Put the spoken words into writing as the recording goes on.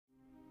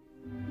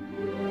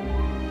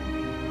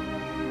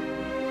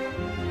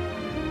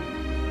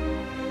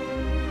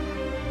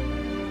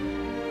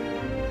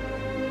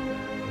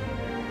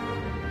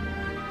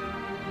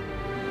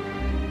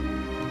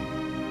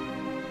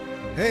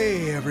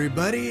Hey,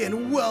 everybody,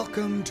 and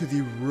welcome to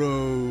the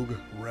Rogue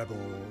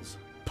Rebels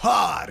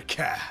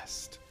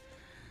podcast.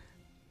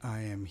 I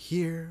am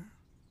here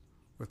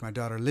with my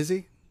daughter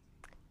Lizzie.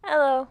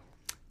 Hello.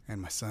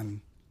 And my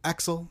son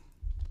Axel.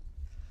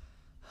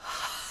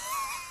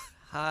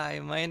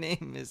 Hi, my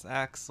name is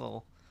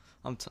Axel.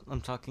 I'm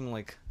talking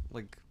like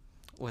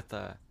with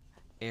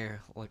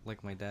air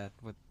like my dad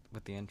with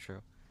the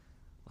intro,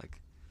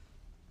 like.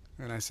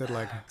 And I said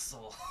like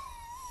Axel.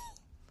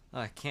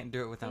 I can't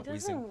do it without He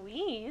wheezing. doesn't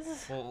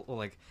wheeze. Well,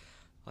 like,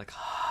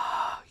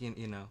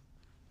 you know.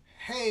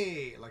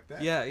 hey, like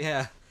that.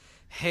 Yeah.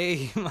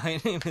 Hey, my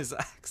name is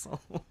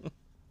Axel.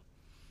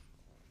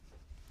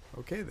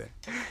 Okay then.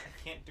 I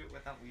can't do it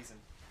without wheezing.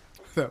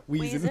 That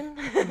wheezing.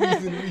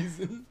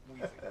 Wheezing.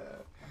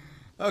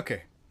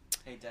 Okay.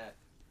 Hey, Dad.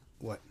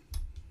 What?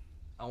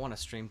 I want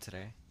to stream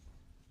today.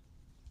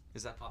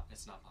 Is that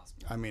It's not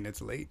possible. I mean,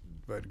 it's late,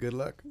 but good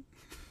luck.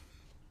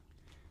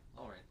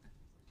 All right.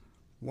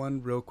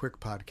 One real quick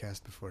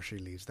podcast before she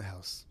leaves the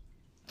house.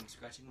 I'm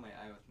scratching my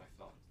eye with my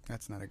phone.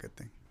 That's not a good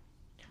thing.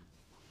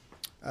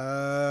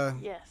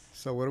 Yes.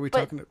 So what are we But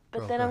talking about?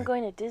 but then I'm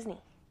going to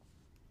Disney.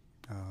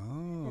 Oh.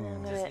 And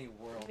I'm gonna Disney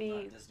World, be-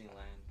 not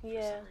Disneyland. For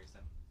yeah. some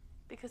reason.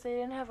 Because they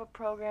didn't have a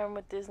program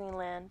with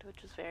Disneyland,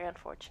 which was very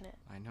unfortunate.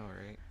 I know,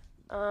 right?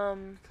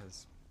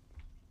 Because.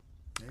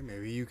 Hey,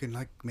 maybe you can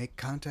like make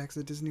contacts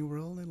at Disney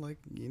World and like,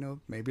 you know,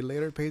 maybe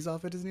later it pays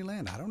off at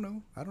Disneyland. I don't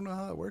know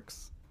how it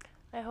works.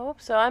 I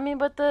hope so. I mean,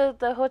 but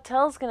the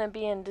hotel's gonna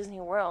be in Disney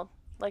World,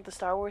 like the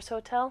Star Wars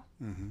hotel.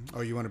 Mm-hmm.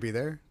 Oh, you want to be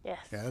there? Yes.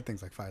 Yeah, that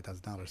thing's like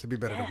 $5,000. It'd be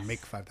better to Yes.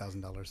 make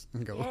 $5,000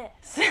 and go.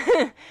 Yes.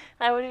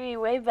 That would be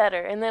way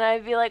better. And then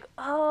I'd be like,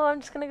 oh,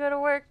 I'm just gonna go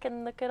to work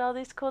and look at all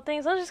these cool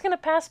things. I'm just gonna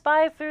pass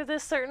by through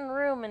this certain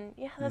room and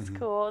yeah, that's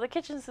cool. The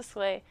kitchen's this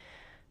way.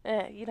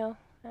 You know,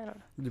 I don't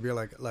know. You'd be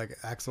like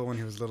Axel when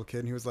he was a little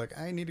kid and he was like,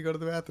 I need to go to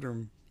the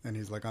bathroom. And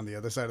he's like on the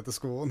other side of the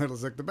school and it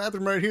was like, the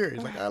bathroom right here.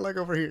 He's like, I like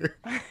over here.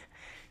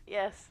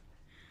 Yes.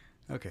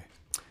 Okay.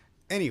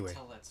 Anyway.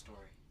 Tell that story.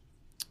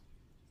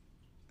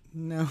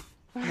 No,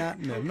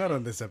 not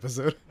on this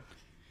episode.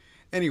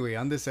 Anyway,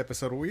 on this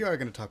episode, what we are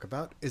going to talk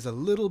about is a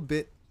little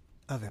bit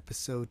of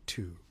episode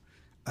 2,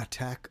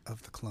 Attack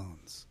of the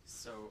Clones.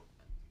 So,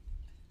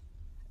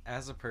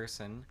 as a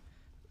person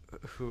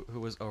who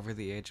was over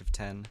the age of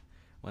 10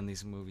 when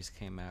these movies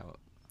came out.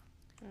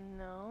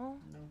 No.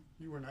 No,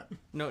 you were not.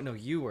 No,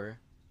 you were.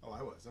 Oh,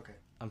 I was. Okay.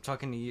 I'm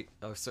talking to you.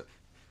 Oh, so.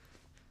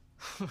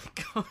 Oh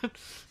my god.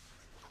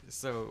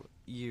 So,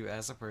 you,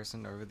 as a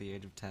person over the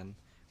age of 10,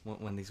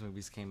 when these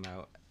movies came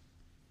out,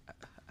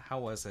 how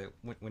was it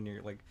when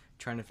you're, like,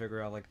 trying to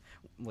figure out,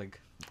 like,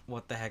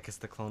 what the heck is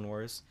the Clone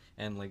Wars?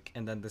 And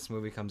then this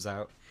movie comes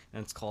out,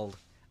 and it's called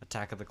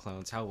Attack of the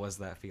Clones. How was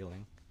that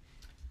feeling?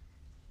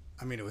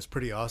 I mean, it was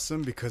pretty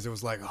awesome because it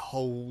was like,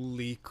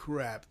 holy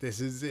crap,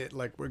 this is it.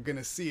 Like, we're going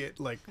to see it.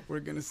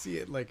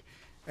 Like,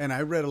 and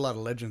I read a lot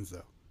of Legends,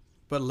 though.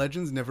 But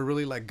Legends never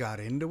really, like, got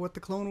into what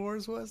the Clone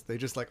Wars was. They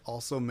just, like,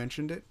 also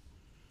mentioned it.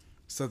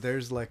 So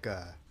there's like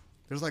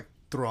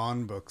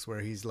Thrawn books where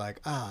he's like,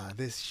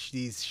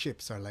 these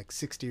ships are like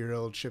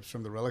 60-year-old ships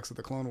from the relics of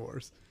the Clone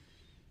Wars.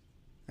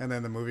 And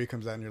then the movie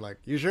comes out and you're like,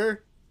 you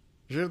sure?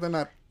 You sure they're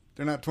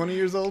not 20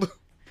 years old? You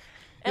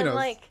And know,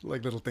 like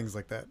little things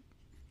like that.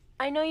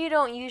 I know you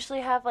don't usually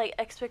have like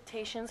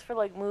expectations for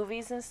like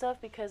movies and stuff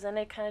because then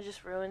it kind of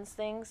just ruins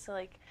things. So,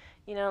 like,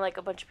 you know, like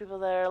a bunch of people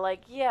that are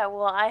like, yeah,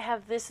 well, I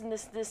have this and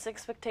this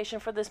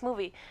expectation for this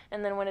movie,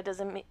 and then when it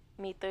doesn't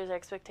meet those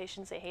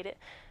expectations, they hate it.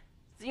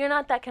 You're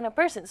not that kind of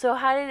person. So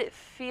how did it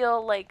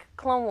feel like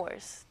Clone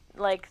Wars?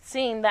 Like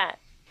seeing that?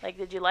 Like,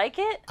 did you like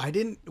it?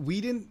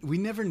 We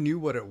never knew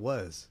what it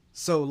was.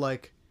 So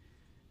like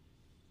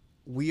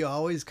we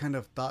always kind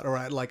of thought, or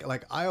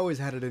I always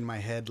had it in my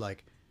head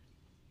like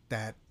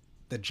that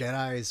the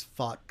Jedis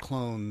fought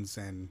clones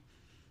and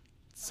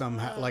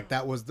somehow like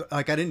that was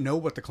I didn't know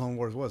what the Clone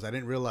Wars was. I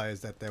didn't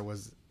realize that there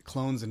was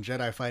clones and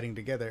Jedi fighting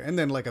together. And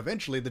then like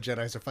eventually the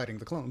Jedis are fighting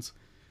the clones.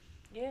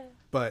 Yeah.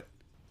 But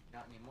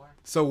Not anymore.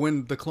 so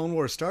when the Clone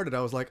Wars started, I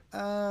was like,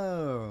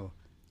 oh,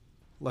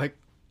 like,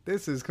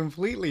 this is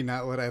completely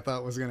not what I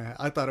thought was going to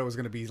I thought it was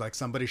going to be like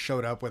somebody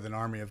showed up with an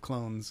army of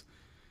clones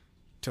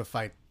to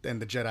fight,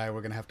 and the Jedi were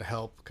going to have to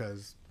help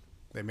because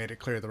they made it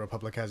clear the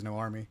Republic has no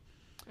army.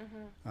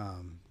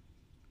 Mm-hmm.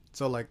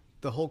 So, like,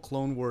 the whole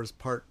Clone Wars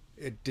part,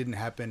 it didn't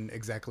happen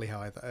exactly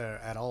how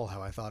at all how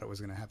I thought it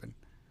was going to happen.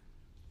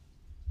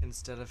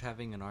 Instead of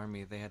having an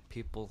army, they had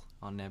people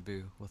on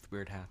Naboo with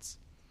weird hats.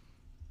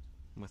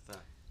 With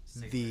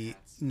The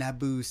hats.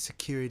 Naboo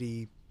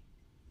security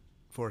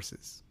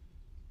forces.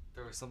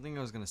 There was something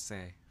I was gonna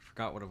say.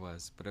 Forgot what it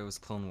was, but it was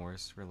Clone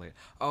Wars related.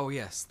 Oh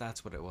yes,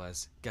 that's what it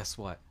was. Guess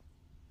what?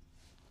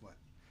 What?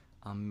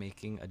 I'm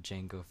making a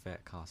Jango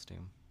Fett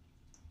costume.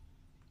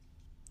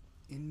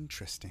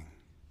 Interesting.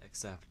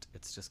 Except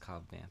it's just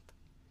Cobb Vanth.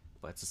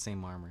 But it's the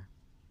same armor.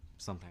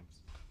 Sometimes.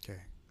 Okay,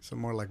 so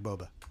more like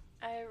Boba.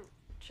 I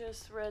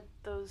just read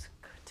those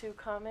two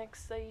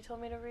comics that you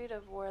told me to read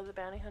of War of the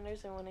Bounty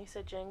Hunters, and when he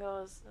said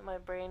Django, my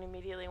brain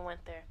immediately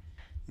went there.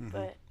 Mm-hmm.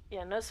 But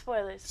Yeah, no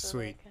spoilers. So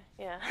Sweet.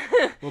 yeah.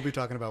 We'll be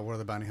talking about War of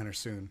the Bounty Hunter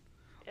soon.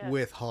 Yeah.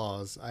 With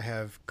Hawes, I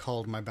have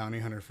called my bounty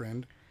hunter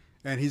friend,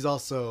 and he's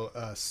also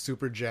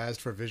super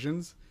jazzed for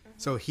Visions.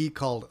 So he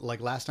called, like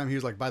last time, he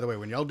was like, by the way,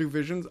 when y'all do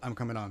Visions, I'm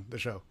coming on the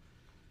show.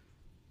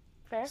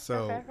 Fair,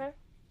 So- fair.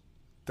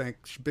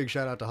 Big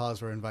shout out to Hawes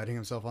for inviting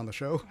himself on the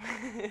show.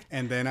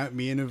 And then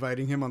me and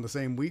inviting him on the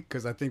same week,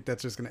 because I think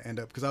that's just going to end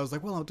up, because I was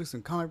like, well, I'll do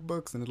some comic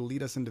books and it'll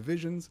lead us into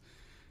Visions.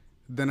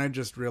 Then I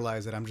just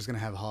realized that I'm just going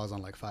to have Hawes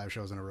on like 5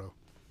 shows in a row.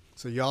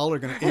 So y'all are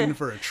going to in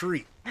for a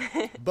treat.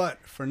 But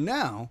for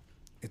now,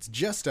 it's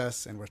just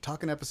us, and we're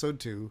talking episode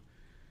 2.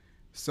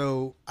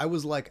 So I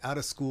was like out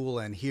of school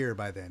and here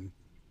by then.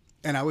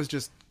 And I was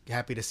just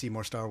happy to see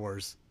more Star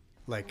Wars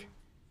like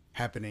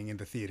happening in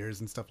the theaters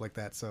and stuff like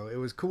that. So it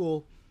was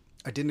cool.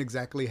 I didn't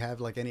exactly have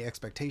like any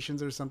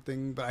expectations or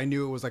something, but I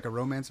knew it was like a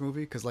romance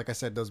movie because, like I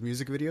said, those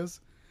music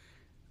videos,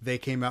 they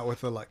came out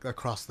with like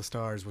Across the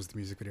Stars was the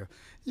music video.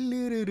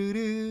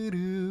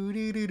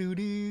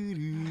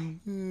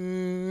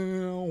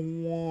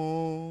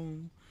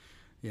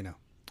 You know,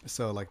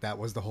 so like that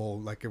was the whole,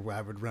 like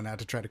I would run out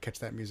to try to catch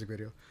that music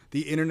video.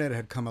 The internet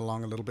had come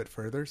along a little bit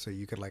further, so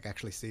you could like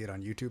actually see it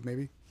on YouTube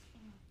maybe.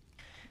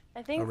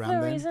 I think Around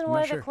the then? reason I'm why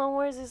not sure. the Clone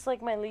Wars is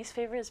like my least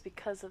favorite is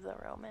because of the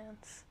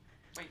romance.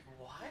 Wait,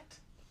 what?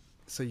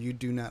 So you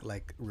do not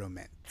like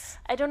romance.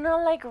 I do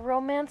not like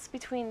romance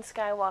between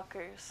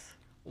Skywalkers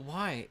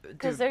Why?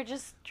 because Dude, they're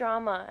just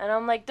drama, and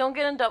I'm like, don't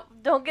get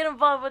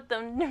involved with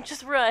them.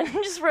 Just run,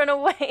 just run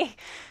away.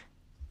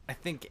 I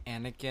think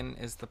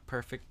Anakin is the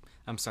perfect.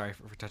 I'm sorry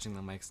for touching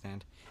the mic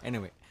stand.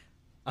 Anyway,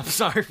 I'm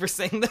sorry for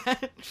saying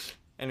that.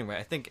 Anyway,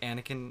 I think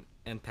Anakin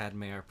and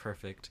Padme are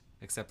perfect,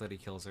 except that he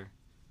kills her.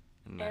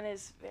 And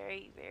is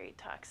very, very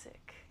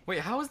toxic. Wait,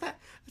 how is that?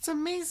 That's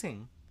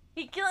amazing.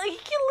 He literally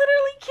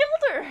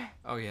killed her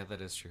Oh yeah, that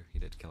is true. He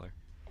did kill her.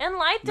 and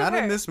lied to Not her.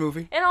 in this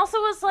movie. And also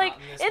was like, in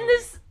this in movie.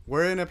 this,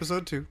 We're in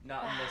episode 2.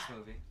 Not in this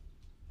movie.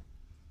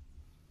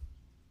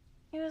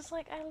 he was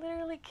like, I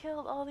literally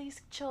killed all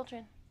these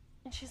children,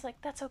 and she's like,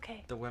 that's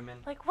okay. The women.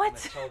 Like, what? And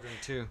the children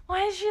too.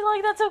 Why is she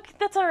like, that's okay?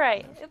 That's all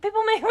right.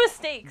 People make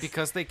mistakes.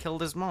 Because they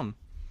killed his mom.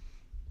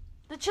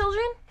 The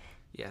children,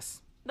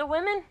 Yes. the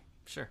women,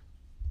 Sure.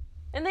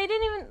 and they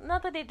didn't even.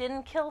 Not that they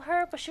didn't kill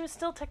her, but she was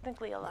still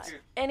technically alive.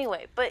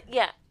 Anyway, but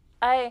yeah,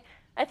 I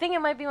think it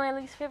might be my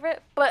least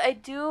favorite, but I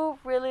do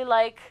really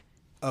like.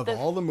 Of The-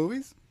 all the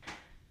movies?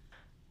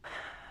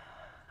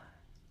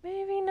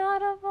 Maybe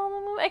not of all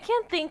the movies. I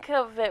can't think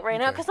of it right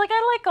now Okay. because, like,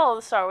 I like all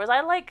the Star Wars.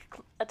 I like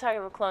Attack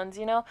of the Clones.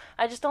 You know,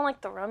 I just don't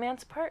like the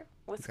romance part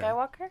with Okay.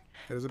 Skywalker.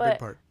 That is a But- big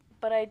part.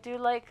 But I do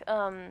like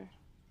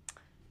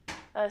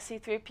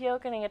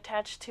C-3PO getting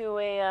attached to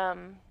a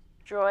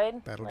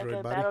droid, Battle like droid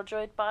a body? battle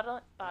droid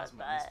body. That's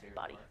my least favorite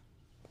body.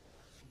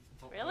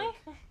 part. Really?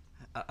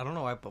 I don't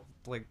know why, but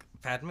like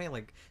Padme,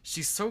 like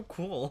she's so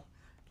cool.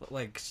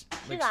 Like, She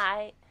like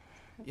lied.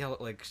 yeah,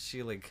 like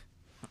she like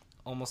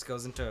almost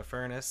goes into a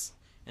furnace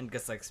and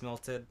gets like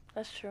smelted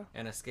That's true.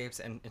 and escapes,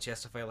 and she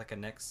has to fight like a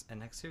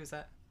Nexu. Is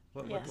that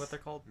what Yes. they're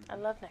called? I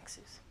love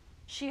Nexus.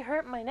 She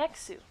hurt my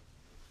Nexu.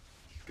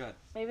 Good,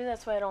 Maybe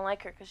that's why I don't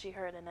like her, because she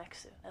hurt a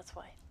Nexu. That's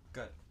why.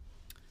 good.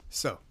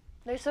 So,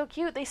 They're so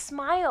cute. They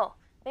smile.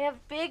 They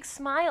have big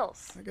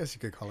smiles. I guess you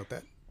could call it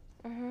that.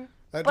 Hmm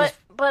I But just,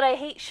 but I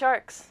hate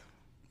sharks.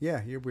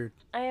 yeah, you're weird.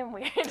 I am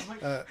weird.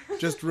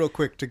 Just real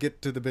quick to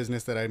get to the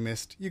business that I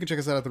missed, you can check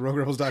us out at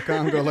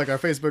theroguerebels.com. Go like our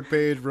Facebook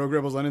page, Rogue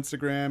Rebels on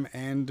Instagram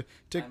and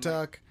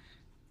TikTok.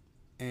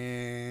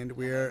 And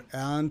we're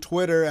on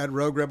Twitter at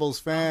Rogue Rebels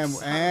Fam.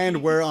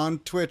 And we're on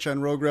Twitch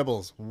on Rogue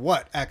Rebels.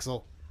 What,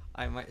 Axel?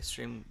 I might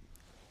stream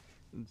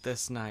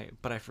this night,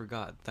 but I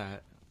forgot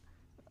that.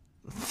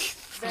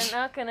 They're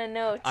not gonna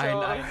know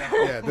till. I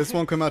know. Yeah, this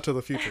won't come out till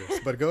the future.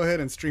 But go ahead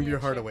and stream your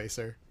heart away,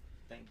 sir.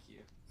 Thank you.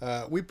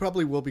 We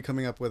probably will be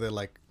coming up with a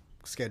like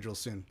schedule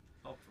soon,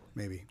 Hopefully.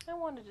 maybe. I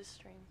wanted to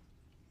stream.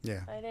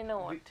 Yeah. I didn't know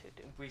what to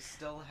do. We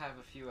still have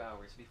a few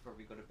hours before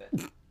we go to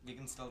bed. You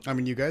can still. I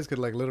mean, you guys could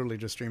like literally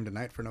just stream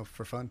tonight for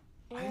fun,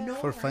 I Yeah. know.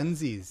 for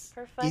funsies.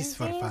 For Is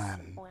for funsies?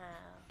 fun. Wow.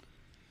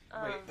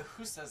 Wait,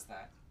 who says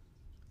that?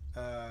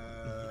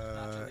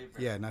 Uh,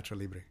 Libre. yeah, Nacho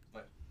Libre.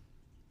 What?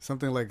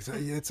 Something like, "So,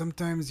 yeah,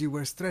 sometimes you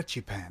wear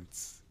stretchy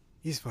pants.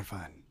 Is for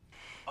fun.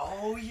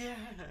 Oh yeah.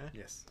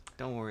 Yes.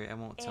 Don't worry, I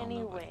won't tell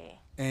nobody. Anyway,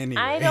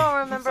 Anyway. I don't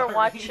remember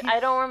Sorry. I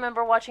don't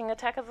remember watching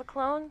Attack of the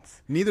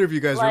Clones. Neither of you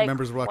guys like,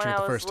 remembers watching when it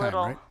the I was first time,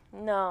 little. right?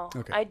 No,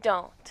 Okay. I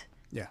don't.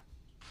 Yeah.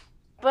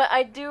 But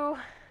I do.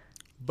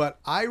 But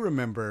I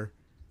remember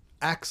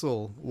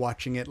Axel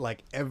watching it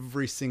like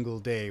every single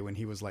day when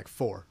he was like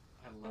 4.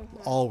 I love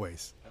that.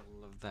 Always. I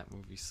love that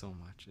movie so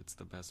much. It's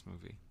the best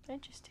movie.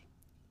 Interesting.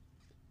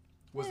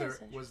 Was It there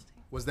is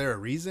interesting. was there a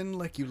reason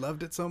like you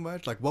loved it so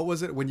much? Like what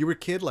was it when you were a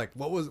kid? Like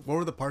what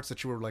were the parts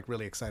that you were like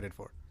really excited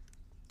for?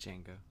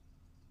 Django.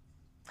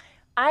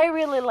 I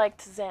really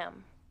liked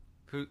Zam.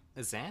 Who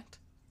is that?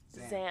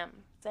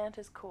 Zam. Zant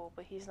is cool,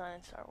 but he's not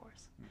in Star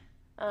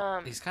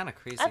Wars. He's kind of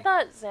crazy. I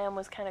thought Zam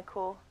was kind of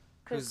cool.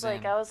 Who's Because,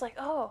 like, Zam? I was like,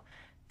 oh,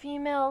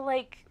 female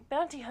like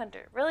bounty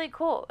hunter, really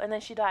cool. And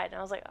then she died, and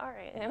I was like, all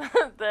right. And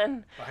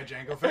then By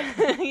Jango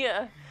Fett.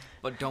 yeah.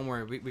 But don't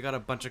worry, we got a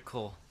bunch of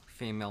cool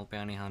female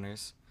bounty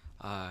hunters.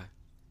 I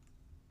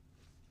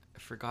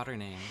forgot her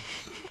name.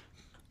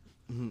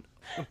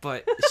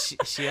 But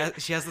she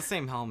has the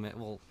same helmet.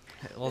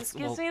 This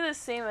gives me the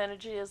same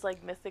energy as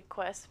like Mythic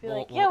Quest. Be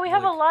like, well, yeah, we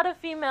have a like- lot of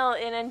female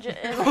in engine.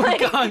 Oh my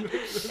god!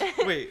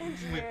 Wait.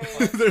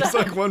 There's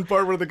like one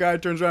part where the guy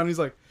turns around and he's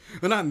like,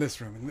 well, not in this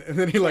room. And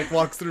then he like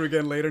walks through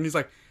again later and he's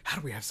like, how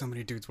do we have so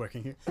many dudes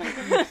working here?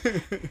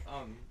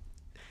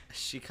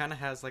 She kind of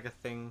has like a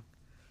thing,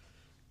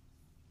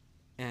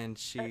 and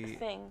she.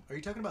 thing. Are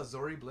you talking about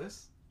Zori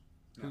Bliss?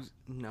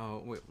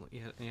 No, wait,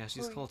 yeah,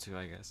 she's cool too,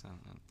 I guess. I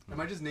don't know. Am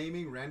I just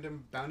naming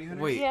random bounty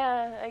hunters? Wait.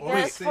 Yeah, I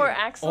Aura guess Singh. for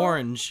Axel.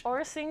 Orange.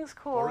 Aura Singh's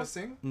cool. Aura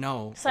Singh?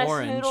 No, Besides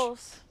orange.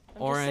 Noodles. I'm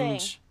just saying.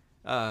 Orange.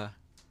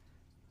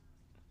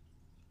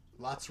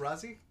 Lots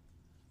Razi?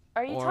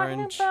 Are you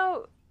Orange. talking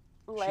about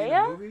She in a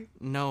Leia? movie?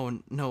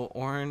 No,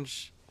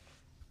 orange.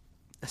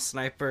 A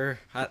sniper.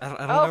 I don't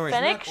Oh, know. Where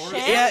Fennec Not Shan?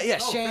 Aura- Yeah,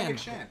 Oh, Shan. Fennec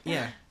Shan.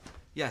 Yeah.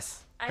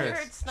 Yes. I hers.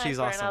 heard sniper She's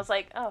awesome. and I was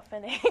like, oh,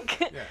 Fennec.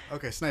 Yeah,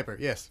 okay, Sniper.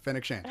 Yes,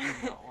 Fennec Shan.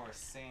 We got Aura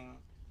Singh.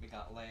 We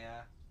got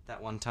Leia.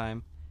 That one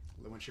time.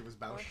 When she was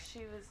When Bausch. she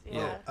was,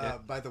 Yeah. yeah.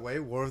 By the way,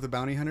 War of the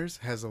Bounty Hunters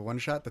has a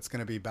one-shot that's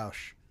going to be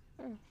Bausch.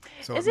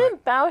 So it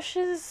Isn't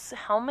Bausch's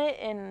helmet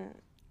in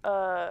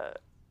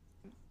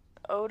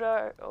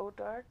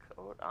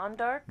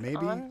Ondark? maybe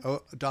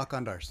Doc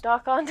Ondars.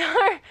 Doc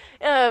Ondar.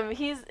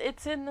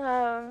 It's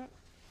in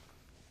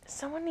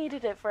someone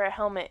needed it for a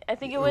helmet. I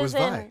think it was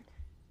in Vi.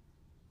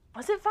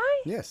 Was it Vi?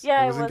 Yes,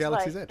 Yeah, it was in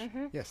Galaxy's Vi. Edge.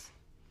 Mhm. Yes,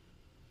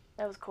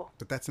 That was cool.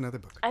 but that's another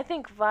book. I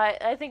think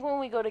when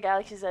we go to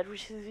Galaxy's Edge, we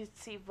should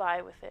see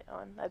Vi with it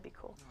on. That'd be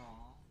cool.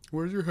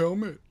 Where's your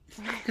helmet?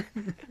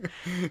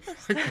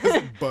 Like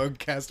those bug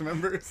cast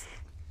members.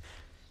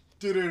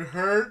 Did it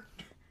hurt?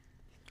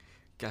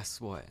 Guess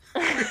what?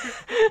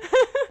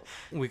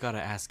 We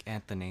gotta ask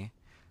Anthony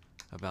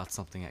about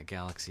something at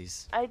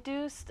Galaxies. I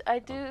do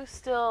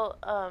still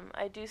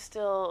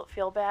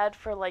feel bad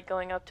for like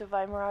going up to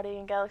Vi Marati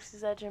and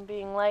Galaxy's Edge and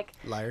being like,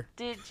 Liar.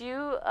 did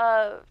you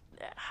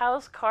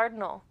how's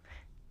Cardinal?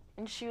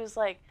 And she was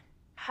like,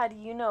 how do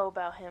you know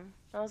about him?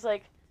 I was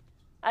like,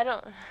 I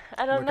don't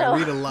Look, know. I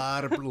read a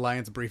lot of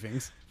Alliance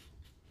briefings.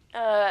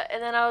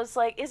 And then I was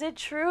like, is it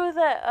true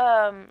that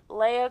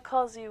Leia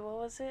calls you, what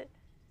was it?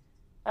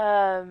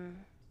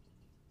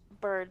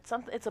 Bird.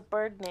 Something. It's a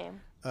bird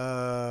name.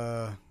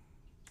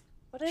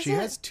 What is She it?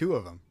 has two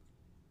of them.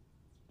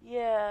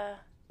 Yeah.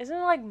 Isn't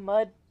it like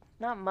mud?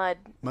 Not mud.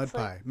 Mud It's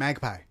like pie.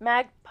 Magpie.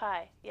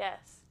 magpie.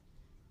 Yes.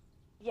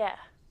 Yeah.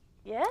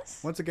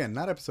 Yes? Once again,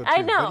 not episode 2. I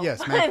know, But yes,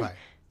 but- Magpie.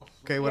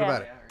 Okay, what Yeah.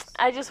 about it?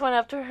 I just went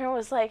up to her and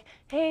was like,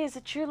 hey, is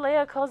it true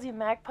Leia calls you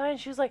magpie? And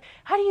she was like,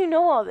 how do you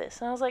know all this?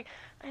 And I was like,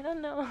 I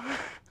don't know.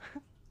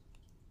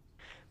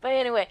 But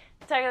anyway,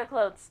 Attack of the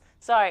Clones.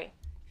 Sorry.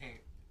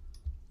 Hey,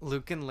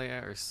 Luke and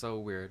Leia are so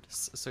weird.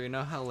 So you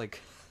know how like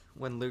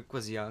when Luke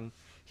was young,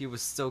 he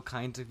was so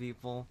kind to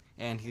people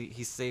and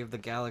he saved the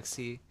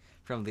galaxy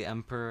from the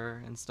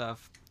Emperor and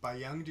stuff. By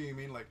young, do you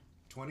mean like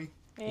 20?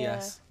 Yeah.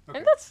 Yes. I Okay.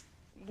 think that's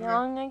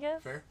young, I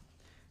guess. Fair.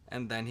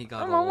 And then he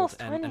got I'm old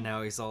almost and 20.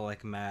 now he's all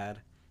like mad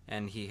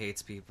and he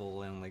hates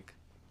people and like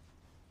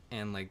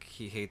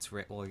he hates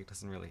well he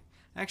doesn't really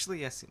actually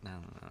yes no.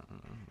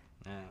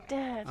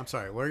 Dad. I'm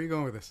sorry, where are you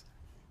going with this?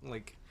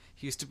 Like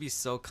he used to be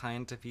so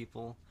kind to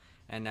people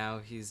and now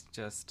he's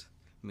just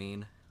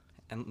mean.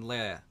 And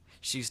Leia,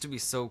 she used to be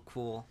so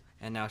cool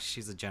and now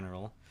she's a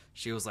general.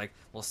 She was like,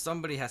 well,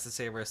 somebody has to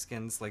save our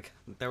skins. Like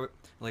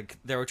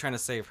they were trying to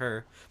save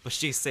her, but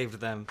she saved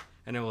them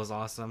and it was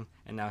awesome.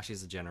 And now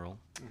she's a general.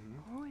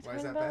 What are we Why is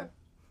talking that about? bad?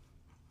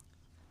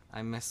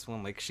 I miss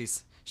when like she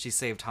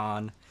saved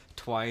Han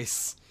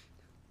twice.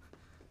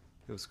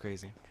 It was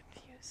crazy.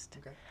 Confused.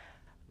 Okay.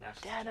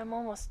 Dad, I'm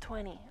almost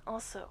 20.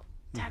 Also,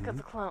 Attack of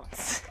the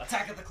Clones.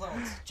 Attack of the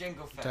Clones,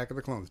 Jango Fett. Attack of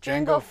the Clones.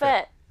 Jango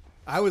Fett.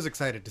 I was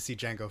excited to see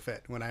Jango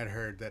Fett when I had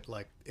heard that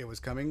like it was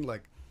coming.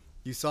 Like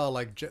you saw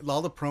like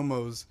all the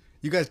promos.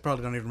 You guys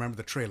probably don't even remember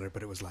the trailer,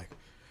 but it was like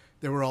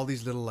there were all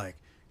these little like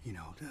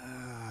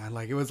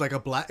like it was like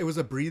it was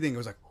a breathing. It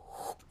was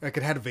like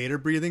it had Vader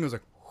breathing. It was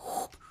like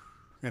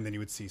and then you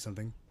would see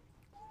something.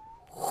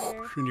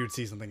 Weird. And you would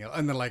see something else.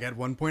 And then like at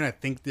one point I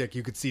think like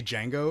you could see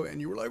Django and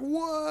you were like,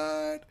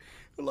 what?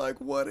 Like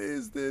what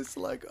is this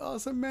like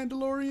awesome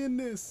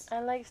Mandalorian-ness? I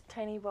liked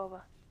Tiny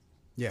Boba.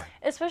 Yeah.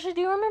 Especially,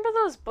 do you remember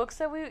those books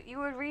that you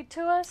would read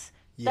to us?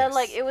 Yes. That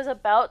like it was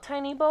about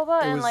Tiny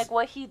Boba and was- like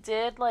what he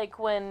did like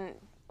when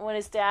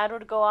his dad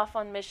would go off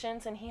on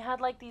missions and he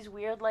had like these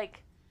weird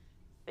like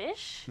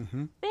fish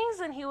Mm-hmm. things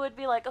and he would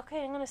be like,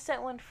 okay, I'm gonna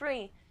set one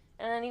free,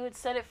 and then he would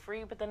set it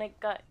free, but then it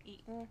got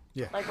eaten.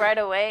 Yeah. Like right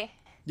away.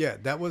 Yeah,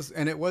 that was,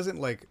 and it wasn't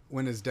like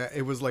when his dad,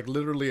 it was like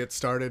literally it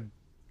started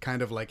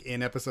kind of like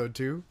in episode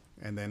 2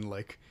 and then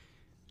like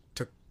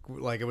took,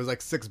 like it was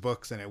like 6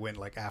 books and it went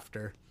like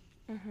after.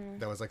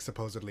 That was like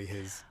supposedly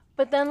his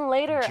But then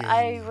later,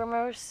 I Jamie.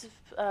 remember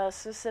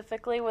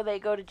specifically where they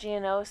go to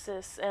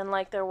Geonosis and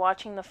like they're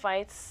watching the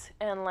fights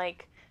and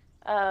like,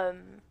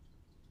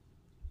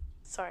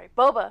 sorry,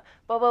 Boba.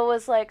 Boba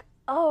was like,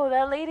 "Oh,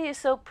 that lady is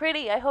so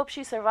pretty. I hope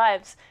she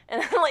survives."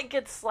 And then like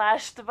gets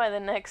slashed by the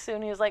Nexu,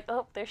 and he was like,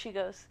 "Oh, there she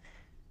goes."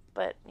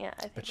 But yeah,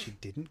 I think But she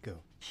didn't go.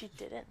 she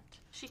didn't.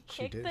 She She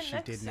kicked did. the She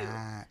Nexu. did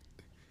not.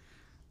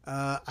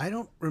 I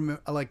don't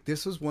remember. Like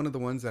this was one of the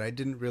ones that I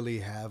didn't really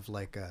have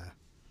like a.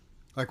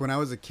 Like when I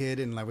was a kid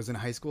and I was in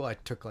high school, I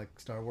took like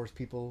Star Wars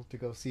people to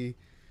go see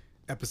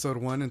Episode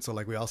 1, and so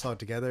like we all saw it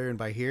together. And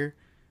by here,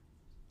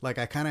 like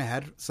I kind of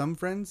had some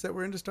friends that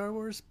were into Star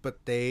Wars,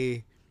 but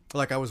they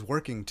like I was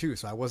working too,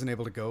 so I wasn't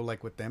able to go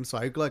like with them. So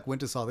I like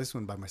went to saw this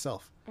one by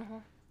myself.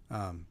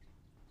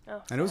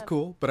 Oh, And it was sad.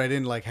 cool, but I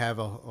didn't like have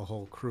a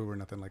whole crew or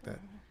nothing like that.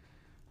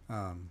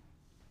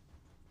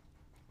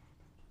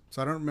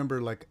 So I don't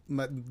remember like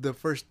the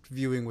first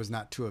viewing was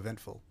not too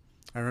eventful.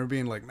 I remember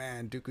being like,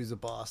 "Man, Dooku's a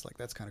boss. Like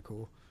that's kind of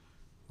cool.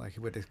 Like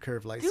with his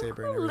curved lightsaber and Dooku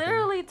everything."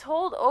 literally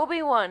told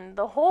Obi-Wan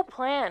the whole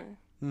plan.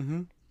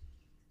 Mm-hmm.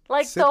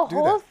 Like Sith the do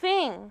whole that.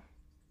 thing.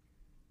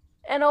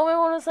 And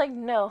Obi-Wan was like,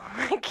 "No,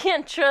 I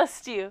can't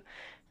trust you."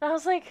 And I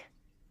was like,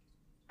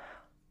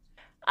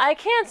 I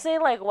can't say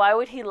like why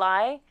would he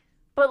lie,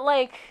 but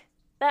like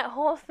that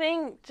whole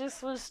thing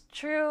just was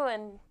true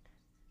and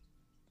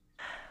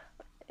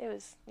it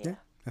was Yeah,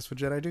 that's what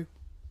Jedi do.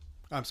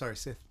 I'm sorry,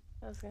 Sith.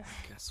 I was gonna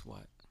Guess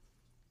what?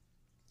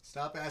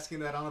 Stop asking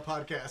that on a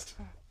podcast.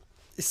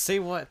 Say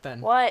what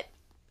then? What?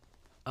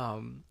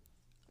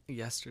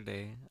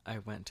 Yesterday I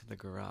went to the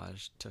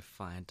garage to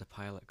find a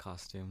pilot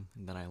costume,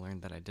 and then I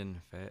learned that I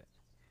didn't fit.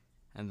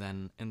 And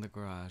then in the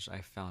garage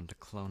I found a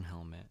clone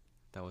helmet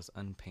that was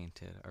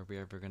unpainted. Are we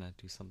ever gonna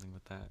do something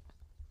with that?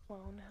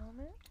 Clone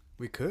helmet?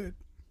 We could,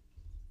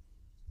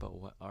 But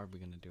what are we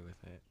gonna do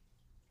with it?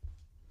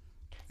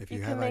 if You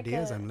you can have make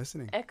ideas. a- I'm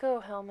listening. Echo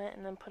helmet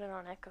and then put it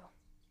on Echo.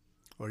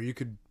 Or you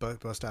could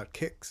bust out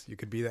Kicks. You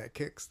could be that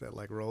Kicks that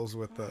like rolls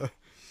with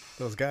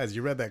those guys.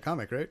 You read that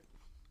comic, right?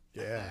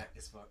 Yeah.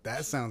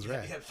 That sounds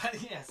rad.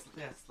 Yes,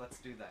 let's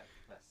do that.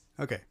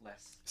 Okay.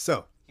 Les.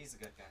 So He's a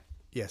good guy.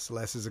 yes,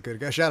 Les is a good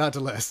guy. Shout out to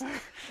Les.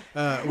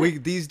 We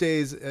these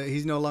days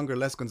he's no longer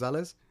Les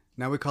Gonzalez.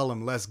 Now we call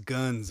him Les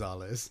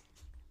Gonzalez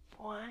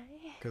Why?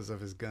 because of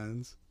his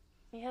guns.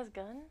 He has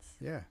guns?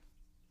 Yeah.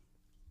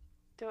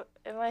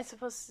 Am I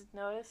supposed to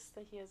notice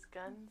that he has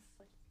guns?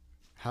 Like,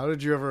 How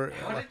did you ever?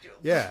 How did you-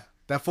 Yeah,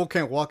 that fool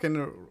can't walk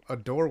in a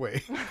doorway.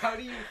 How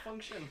do you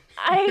function?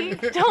 I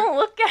don't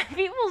look at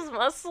people's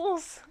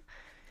muscles.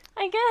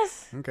 I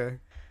guess. Okay.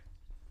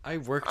 I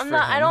worked I'm for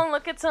not. him. I don't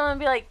look at someone and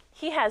be like,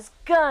 he has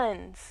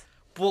guns.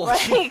 Well,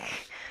 Like,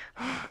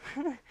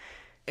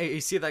 hey,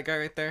 you see that guy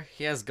right there?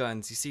 He has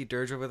guns. You see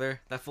Dirge over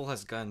there? That fool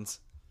has guns.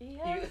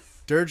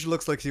 yes. Dirge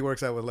looks like he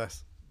works out with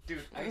Les. Dude,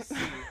 I see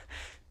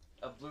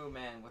a blue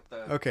man with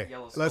the Okay,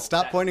 yellow skull. let's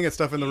stop That- pointing at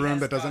stuff in the he room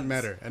has that doesn't guns.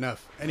 matter.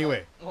 Enough.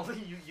 Anyway, Well,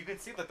 you can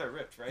see that they're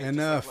ripped, right?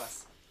 Enough. Just like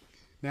Les.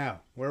 now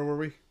where were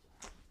we?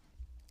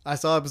 I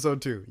saw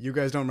episode 2. You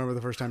guys don't remember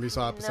the first time you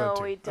saw episode No,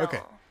 2. we don't.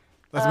 Okay,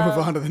 let's move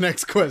on to the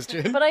next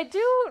question. But I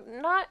do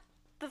not.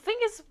 The thing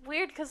is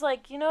weird because,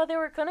 like, you know, they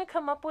were gonna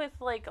come up with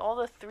like all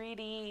the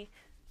 3D,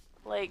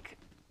 like,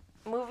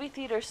 movie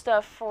theater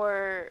stuff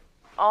for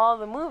all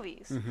the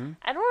movies.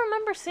 I don't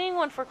remember seeing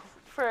one for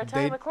Attack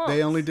they of the Clones.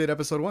 they only did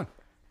episode 1.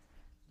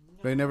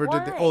 They never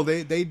did. Why? Oh,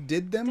 they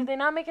did them. Did they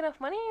not make enough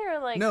money or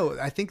like? No,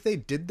 I think they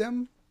did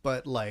them,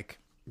 but like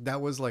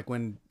that was like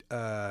when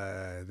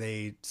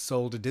they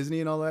sold to Disney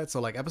and all that. So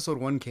like episode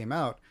 1 came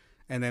out,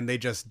 and then they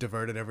just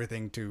diverted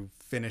everything to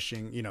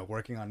finishing,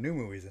 working on new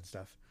movies and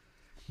stuff.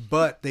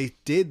 But they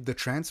did the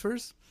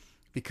transfers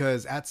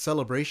because at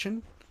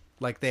Celebration,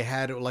 like they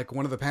had like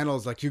one of the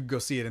panels, like you could go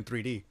see it in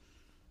 3D.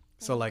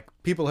 So like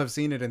people have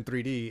seen it in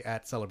 3D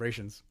at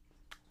Celebrations.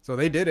 So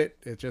they did it.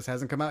 It just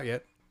hasn't come out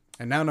yet.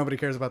 And now nobody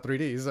cares about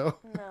 3D. So,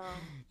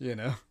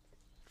 No.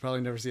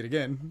 probably never see it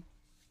again.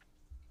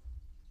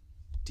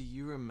 Do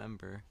you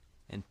remember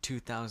in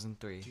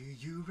 2003? Do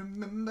you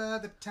remember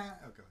the time?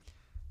 Oh, go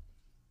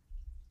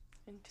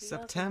In 2003.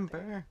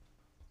 September.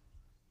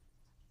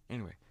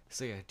 Anyway,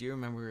 so yeah, do you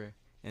remember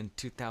in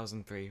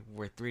 2003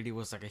 where 3D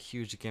was like a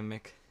huge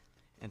gimmick,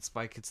 and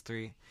Spy Kids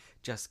 3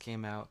 just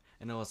came out,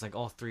 and it was like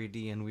all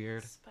 3D and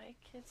weird? Spy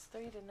Kids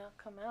 3 did not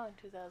come out in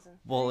 2003.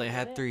 Well, it did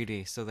had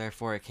 3D, so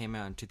therefore it came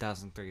out in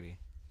 2003.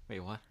 Wait,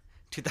 what?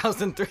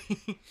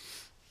 2003?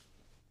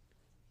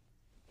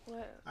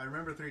 What? I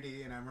remember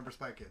 3D and I remember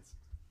Spy Kids.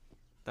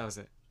 That was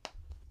it.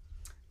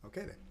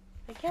 Okay then.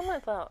 They came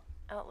out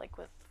like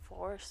with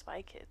 4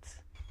 Spy Kids.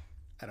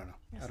 I don't know.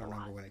 That's I don't a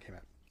remember lot. when it came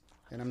out.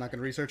 And I'm not going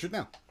to research it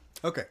now.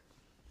 Okay.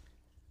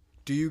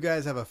 Do you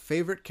guys have a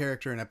favorite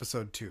character in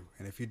episode 2?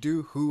 And if you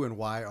do, who and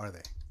why are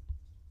they?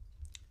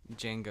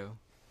 Django.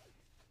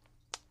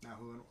 Now,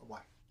 who and why?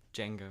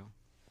 Django.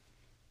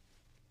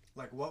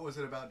 Like, what was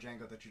it about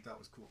Django that you thought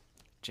was cool?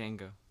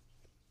 Django.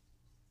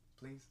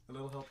 Please, a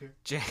little help here.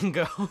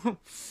 Django.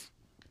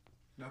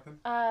 Nothing?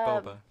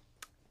 Boba.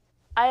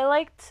 I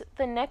liked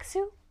the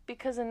Nexu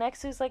because the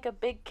Nexu's like a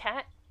big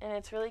cat and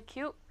it's really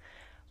cute.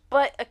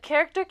 But a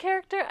character,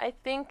 I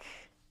think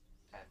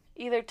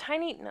either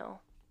Tiny. No,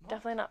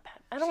 definitely not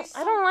Padme.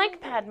 I don't like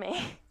Padme.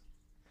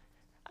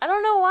 I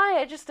don't know why.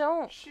 I just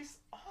don't. She's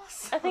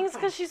awesome. I think it's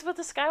because she's with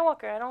the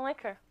Skywalker. I don't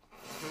like her.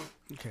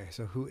 Okay,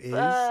 so who is?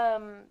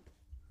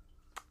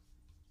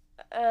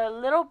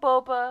 Little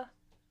Boba,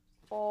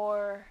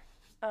 or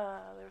there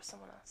was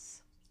someone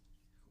else.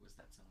 Who was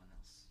that someone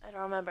else? I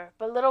don't remember.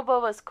 But Little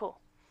Boba's cool,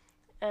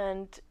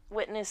 and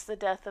witnessed the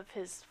death of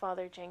his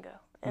father Jango,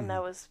 and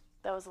that was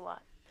a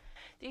lot.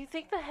 Do you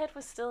think the head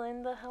was still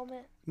in the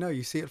helmet? No,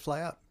 you see it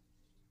fly out.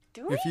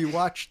 Do we? If you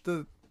watch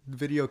the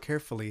video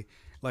carefully,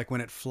 like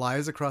when it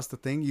flies across the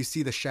thing, you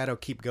see the shadow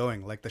keep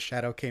going. Like the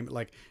shadow came,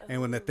 like,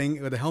 and when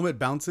the helmet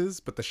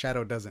bounces, but the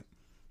shadow doesn't.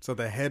 So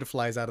the head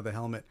flies out of the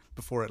helmet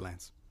before it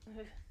lands.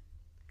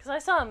 Because I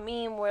saw a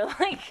meme where,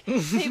 like,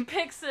 he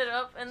picks it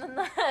up and then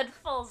the head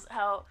falls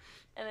out,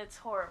 and it's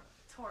horrible.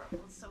 It's horrible.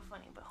 It's so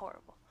funny, but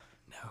horrible.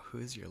 Now, who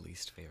is your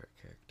least favorite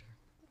character?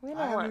 We I don't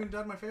haven't want. even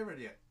done my favorite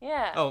yet.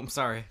 Yeah. Oh, I'm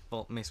sorry.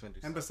 Well, Mace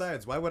Windu. And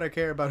besides, why would I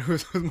care about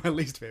who's my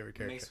least favorite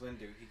character? Mace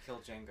Windu. He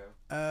killed Jango.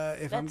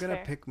 If I'm That's gonna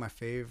fair. pick my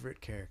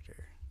favorite character,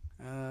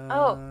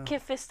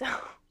 Kit Fisto.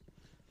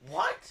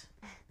 What?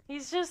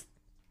 He's just.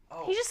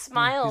 Oh. He just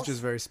smiles. he's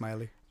just very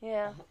smiley.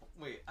 Yeah.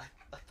 Wait, I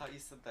thought you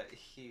said that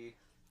he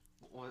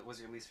was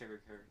your least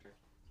favorite character.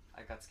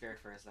 I got scared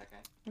for a second.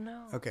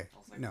 No. Okay, I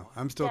was like, no, what?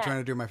 I'm still Yeah. trying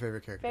to do my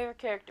favorite character. Favorite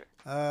character.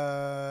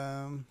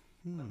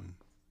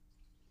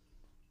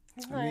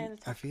 He's not I in mean, the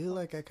top I feel four.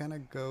 like I kind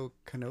of go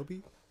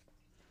Kenobi,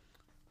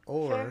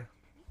 or Fair.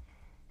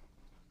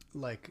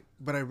 like,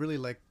 but I really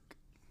like.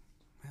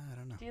 I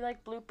don't know. Do you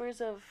like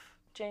bloopers of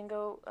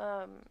Django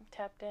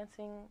tap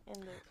dancing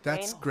in the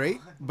That's rain?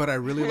 great, but I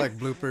really like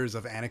bloopers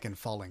of Anakin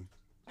falling.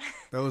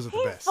 Those are the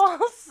He best.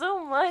 falls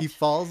so much. He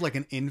falls like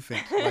an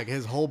infant. Like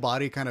his whole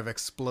body kind of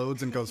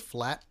explodes and goes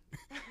flat.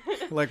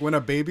 Like when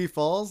a baby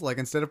falls, like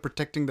instead of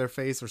protecting their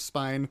face or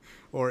spine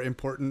or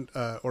important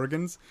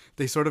organs,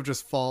 they sort of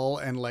just fall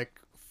and like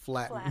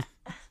flatten. Flat.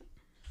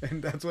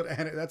 And that's what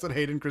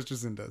Hayden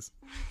Christensen does.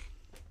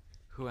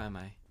 Who am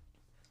I?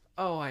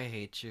 Oh, I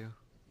hate you.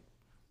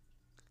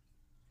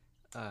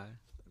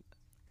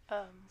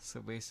 So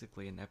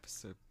basically in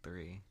episode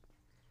 3,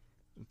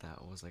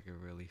 that was like a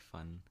really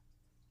fun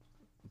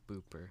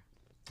blooper.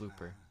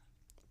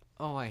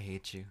 Oh, I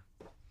hate you.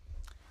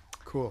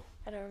 Cool.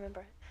 I don't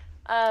remember it.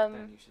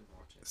 Then you should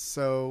watch it.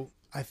 So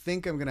I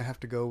think I'm gonna have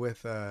to go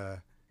with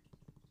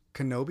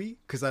Kenobi,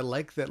 because I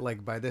like that.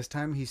 Like by this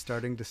time, he's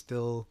starting to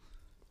still,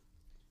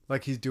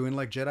 like he's doing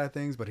like Jedi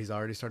things, but he's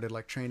already started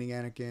like training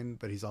Anakin.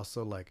 But he's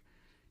also like,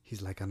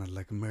 he's like on a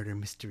like murder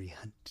mystery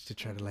hunt to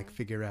try to like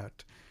figure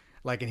out,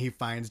 like, and he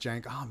finds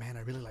Django. Oh man,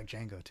 I really like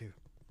Django too.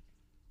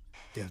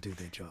 They'll do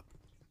their job.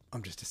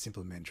 I'm just a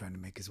simple man trying to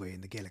make his way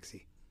in the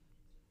galaxy.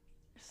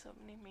 There's so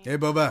many memes. Hey,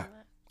 Boba. on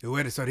that. Who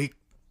eres, Sadiq?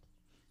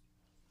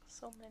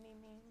 So many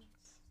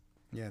memes.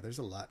 Yeah, there's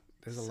a lot.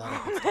 There's a So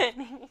lot of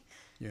many.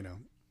 you know.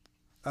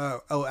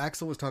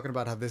 Axel was talking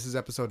about how this is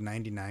episode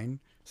 99,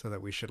 so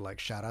that we should like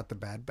shout out the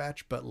Bad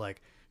Batch, but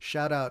like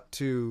shout out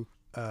to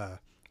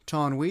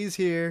Taun Wee's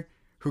here,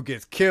 who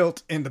gets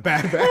killed in the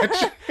Bad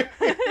Batch.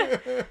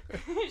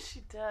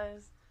 She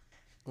does.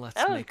 Let's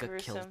That was make a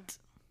gruesome. kilt.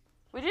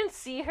 We didn't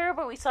see her,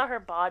 but we saw her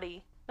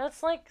body.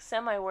 That's like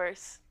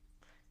semi-worse.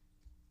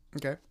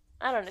 Okay.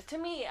 I don't know. To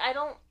me,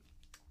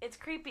 it's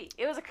creepy.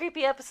 It was a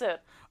creepy episode.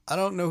 I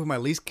don't know who my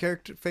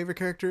favorite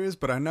character is,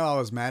 but I know I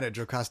was mad at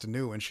Jocasta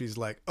Nu when she's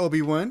like,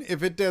 Obi-Wan,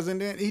 if it doesn't,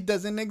 he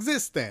doesn't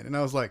exist then. And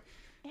I was like,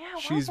 Yeah,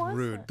 what she's was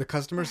rude. it? The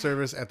customer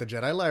service at the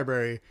Jedi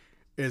Library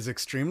is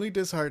extremely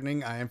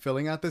disheartening. I am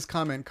filling out this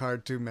comment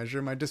card to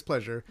measure my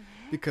displeasure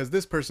because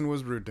this person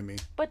was rude to me.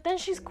 But then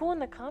she's cool in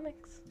the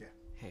comics.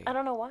 Hey, I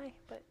don't know why,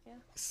 but yeah.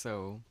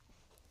 so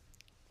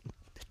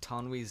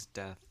Taun Wee's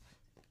death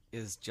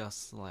is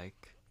just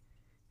like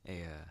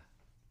a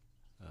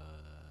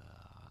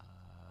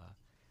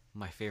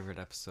my favorite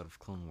episode of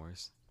Clone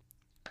Wars.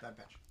 Bad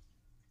Batch.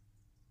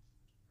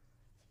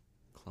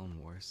 Clone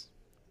Wars,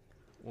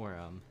 where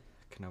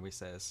Kenobi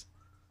says,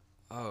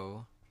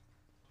 "Oh,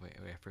 wait,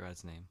 I forgot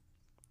his name.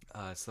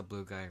 It's the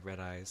blue guy, red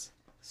eyes,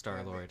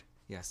 Star Lord.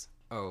 Yes.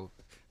 Oh,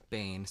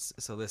 Bane.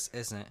 So this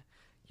isn't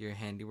your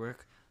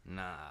handiwork?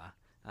 Nah,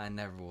 I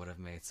never would have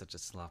made such a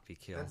sloppy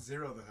kill." That's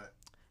Zero the Hutt.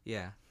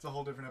 Yeah, It's a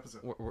whole different episode.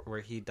 where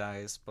he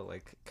dies, but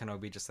like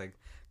Kenobi just like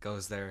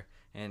goes there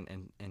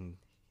and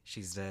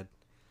she's dead.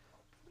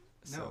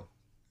 So,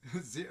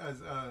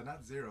 No.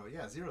 Not Zero.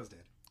 Yeah, Zero's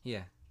dead.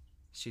 yeah,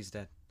 she's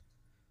dead.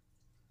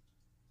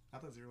 I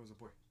thought Zero was a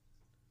boy.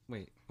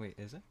 Wait,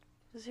 is it?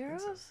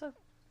 Zero's a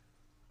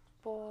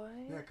boy.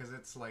 Yeah, because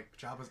it's like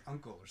Jabba's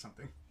uncle or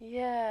something.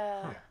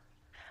 Yeah. Yeah.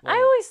 I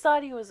always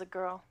thought he was a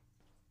girl.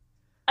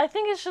 I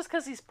think it's just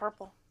because he's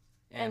purple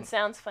and And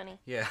sounds funny.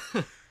 yeah.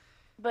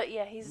 But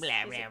yeah, he's. blah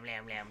he's blah a-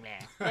 blah blah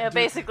blah. Yeah,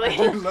 basically.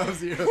 I love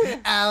Zero.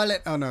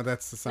 Owlet. Oh no,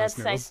 that's the That's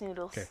Sice Sice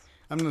Noodles. Noodles. Okay,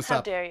 I'm gonna How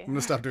stop. dare you. I'm gonna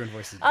stop doing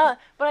voices. But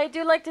I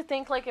do like to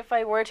think, like, if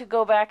I were to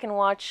go back and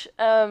watch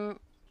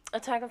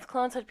Attack of the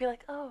Clones, I'd be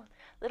like, oh,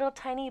 little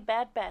tiny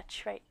Bad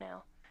Batch right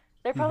now.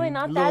 They're probably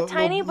not Little- that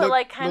tiny, little- but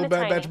like kind little of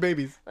Bad tiny. Batch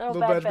babies. Little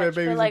Little Bad Bad Batch.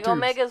 babies But in like tubes.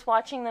 Omega's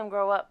watching them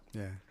grow up,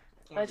 Yeah.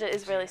 which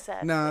is really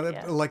sad. No, but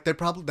yeah. like they're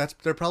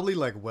probably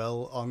like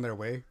well on their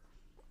way.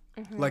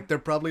 Like they're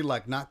probably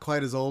like not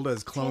quite as old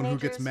as Clone who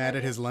gets Teenagers, mad at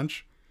maybe? his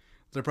lunch.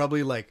 They're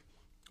probably like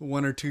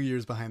 1 or 2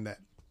 years behind that.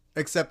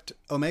 Except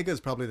Omega is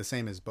probably the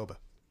same as Boba.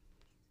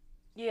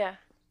 Yeah.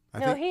 I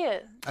No, think- he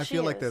is. I She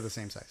feel like they're is, the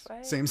same size.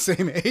 right?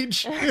 Same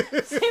age.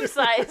 Same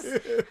size.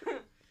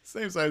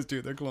 Same size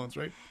too. They're clones,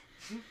 right?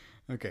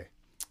 Okay.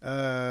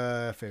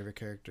 Favorite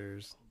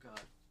characters. Oh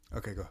God.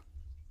 Okay, go.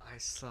 I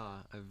saw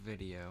a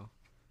video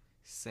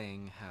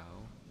saying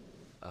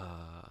how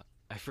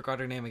I forgot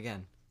her name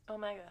again.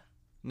 Omega.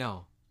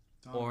 No.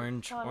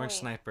 Orange Tommy.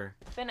 Sniper.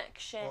 Finnick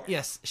Shan.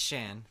 Yes,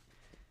 Shan.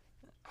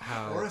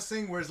 How Aura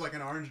Singh wears like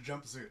an orange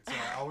jumpsuit, so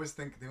I always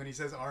think when he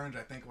says orange,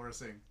 I think Aura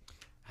Singh.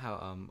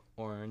 how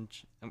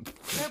Orange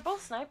They're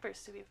both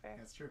snipers, to be fair.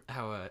 That's true.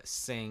 how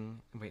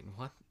Sing wait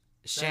what?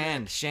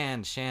 Shan.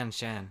 Krennic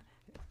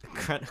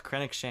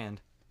Shan.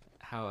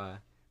 How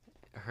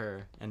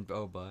her and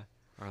Boba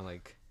are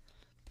like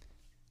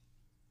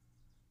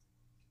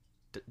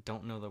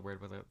don't know the word,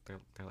 but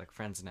they're like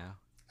friends now.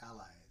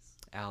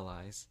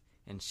 Allies,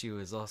 and she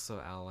was also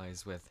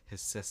allies with his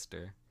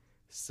sister.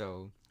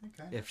 So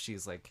Okay. if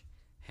she's like,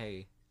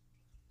 hey,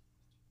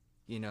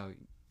 you know,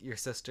 your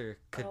sister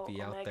could Oh,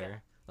 be out Omega.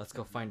 there, let's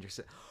go find your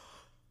sister.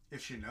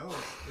 If she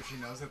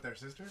knows that they're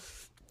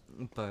sisters,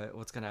 But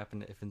what's gonna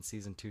happen if in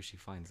season 2 she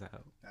finds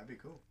out? that'd be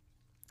cool.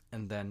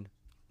 And then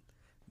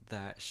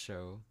that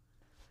show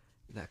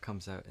that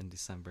comes out in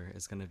December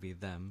is gonna be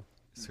them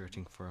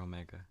searching for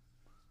Omega,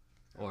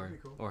 That would be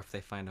cool. or if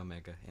they find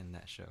Omega in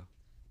that show,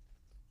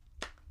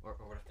 or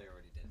what if they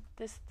already did?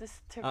 This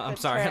took I'm a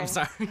sorry. turn. I'm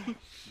sorry.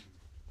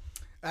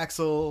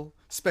 Axel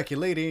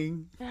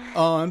speculating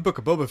on Book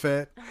of Boba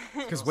Fett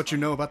because what you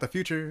know about the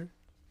future.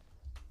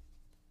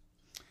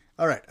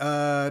 All right,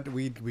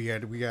 we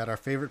got our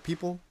favorite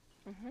people.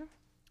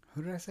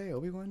 Who did I say?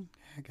 Obi-Wan?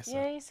 I guess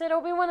Yeah, so. you said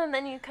Obi-Wan, and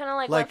then you kind of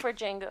like Like- went for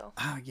Django.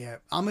 Yeah,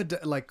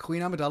 like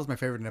Queen Amidala's my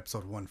favorite in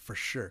episode 1 for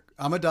sure.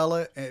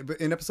 Amidala, but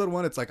in episode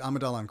 1 it's like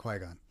Amidala and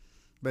Qui-Gon,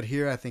 but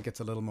here I think it's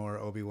a little more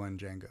Obi-Wan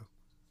Django.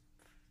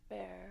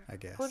 Fair. I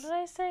guess. Who did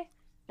I say?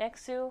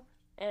 Nexu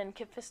and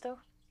Kit Fisto?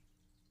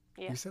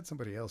 Yeah. You said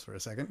somebody else for a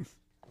second.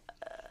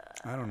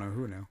 I don't know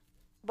who now.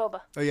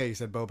 Boba. Oh yeah, you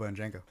said Boba and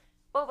Django.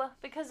 Boba.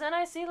 Because then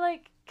I see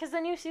because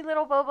then you see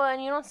little Boba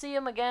and you don't see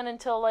him again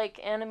until like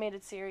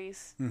animated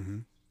series. Mm-hmm.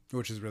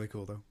 Which is really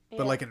cool though. Yeah.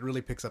 But like it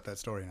really picks up that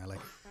story and I like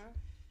it.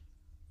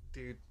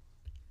 Dude,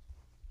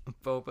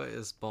 Boba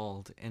is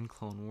bald in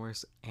Clone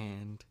Wars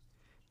and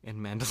in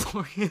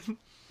Mandalorian.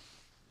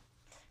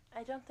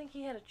 I don't think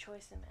he had a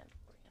choice in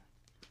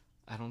Mandalorian.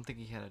 I don't think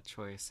he had a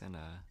choice in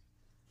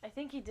I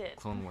think he did.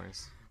 Clone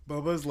Wars.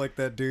 Boba's like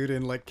that dude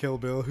in like Kill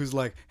Bill who's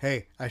like,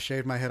 "Hey, I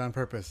shaved my head on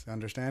purpose."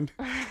 Understand?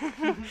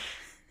 I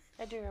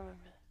do remember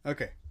that.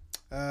 Okay.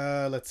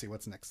 Let's see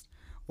what's next.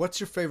 What's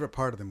your favorite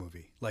part of the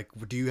movie? Like,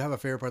 do you have a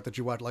favorite part that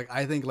you watch? Like,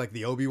 I think like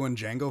the Obi-Wan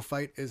Django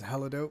fight is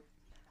hella dope.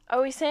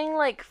 Are we saying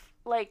like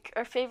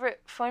our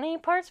favorite funny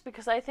parts?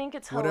 Because I think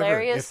it's Whatever.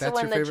 hilarious If that's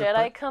when the your favorite Jedi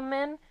part. come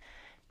in,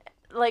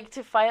 like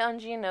to fight on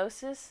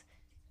Geonosis,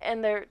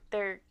 and their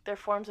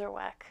forms are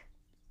whack.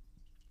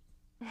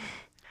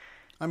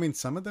 I mean,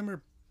 some of them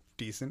are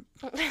decent.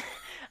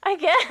 I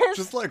guess.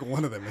 Just like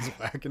one of them is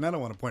whack, and I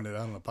don't want to point it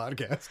out on the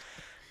podcast.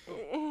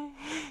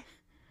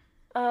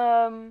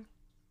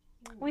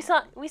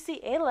 We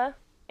see Ayla.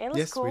 Ayla's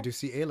Yes, cool. we do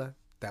see Ayla.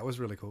 That was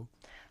really cool.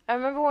 I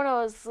remember when I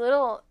was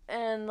little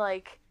and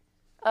like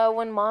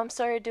when Mom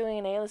started doing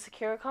an Ayla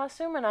Secura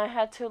costume and I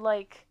had to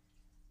like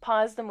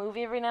pause the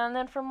movie every now and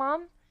then for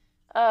Mom.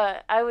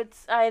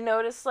 I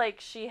noticed like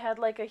she had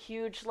like a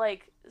huge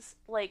like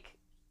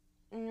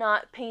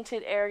not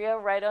painted area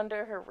right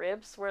under her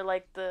ribs where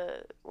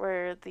the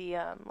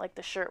like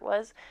the shirt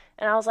was,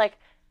 and I was like,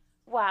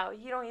 wow,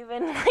 you don't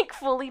even like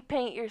fully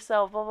paint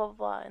yourself, blah blah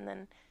blah. And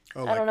then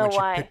Oh, I like don't know when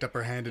why. she picked up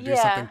her hand to do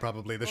Yeah, something,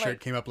 probably the shirt like-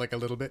 came up like a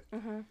little bit.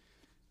 Mhm.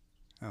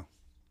 Oh,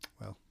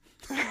 well,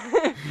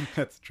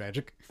 that's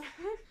tragic.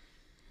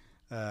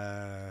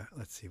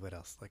 Let's see what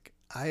else. Like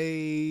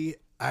I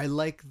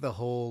like the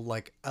whole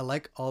like I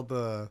like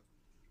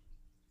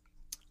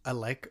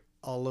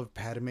all of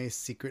Padme's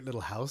secret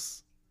little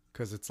house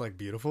because it's like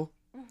beautiful.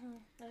 that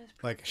was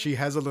Like she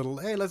has a little,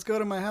 hey, let's go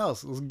to my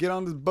house. Let's get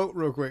on this boat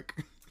real quick.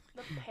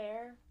 the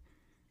pear.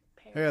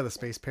 Yeah, the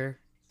space pear.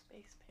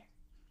 Space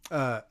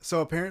pear. So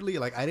apparently,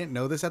 like, I didn't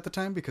know this at the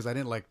time because I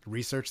didn't like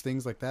research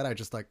things like that. I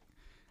just like,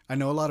 I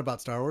know a lot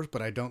about Star Wars,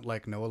 but I don't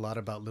like know a lot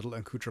about little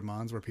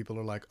accoutrements where people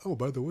are like, oh,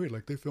 by the way,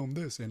 like they filmed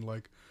this in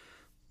like,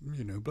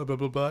 you know, blah blah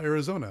blah blah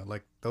Arizona.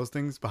 Like those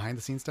things behind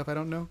the scenes stuff I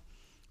don't know.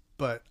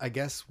 But I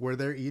guess where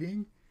they're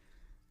eating,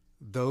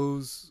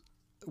 those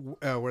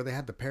where they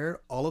had the pear,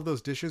 all of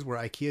those dishes were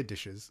IKEA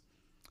dishes.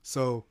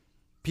 So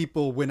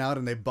people went out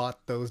and they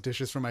bought those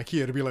dishes from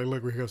IKEA to be like,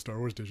 look, we have Star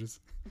Wars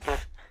dishes.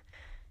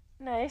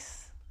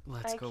 Nice.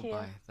 Let's go IKEA.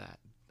 buy that.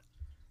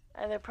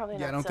 They're probably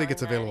Yeah, not I don't think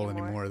it's selling that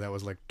available anymore. That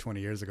was like 20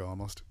 years ago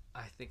almost.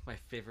 I think my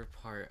favorite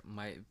part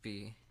might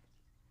be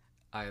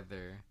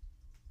either.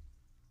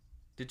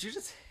 Did you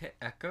just hit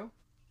Echo?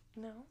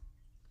 No.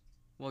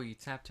 Well, you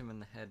tapped him in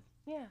the head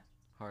Yeah.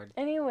 hard.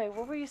 Anyway,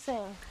 what were you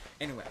saying?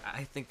 Anyway,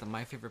 I think that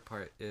my favorite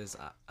part is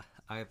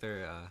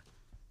either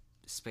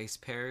Space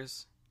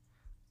Pairs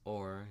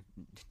or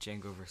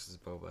Django versus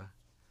Boba.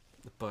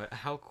 But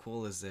how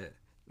cool is it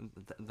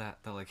that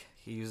like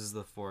he uses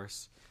the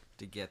Force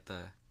to get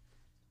the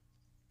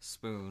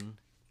spoon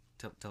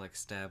to like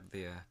stab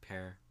the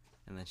pear,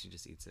 and then she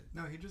just eats it.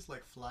 No, he just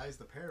like flies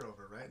the pear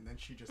over, right? And then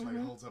she just like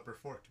holds up her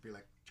fork to be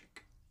like.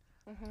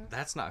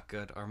 That's not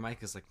good. Our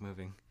mic is like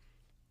moving.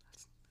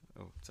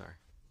 Oh, sorry,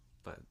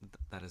 but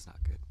that is not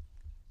good.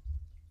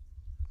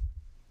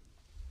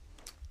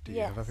 Do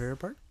you have a favorite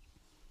part?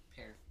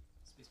 Pear.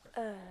 Space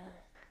pear.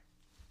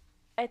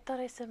 I thought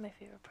I said my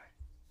favorite part.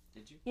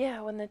 Did you?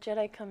 Yeah, when the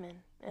Jedi come in,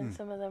 and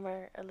some of them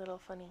are a little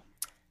funny.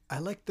 I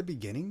like the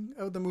beginning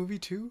of the movie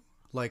too.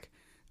 Like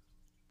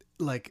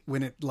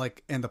when it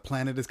like and the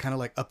planet is kind of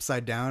like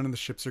upside down and the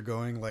ships are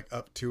going like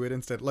up to it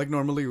instead. Like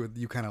normally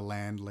you kind of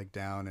land like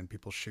down and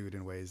people shoot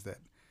in ways that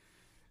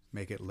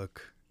make it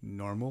look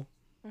normal.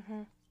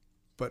 Mm-hmm.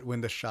 But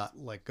when the shot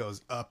like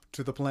goes up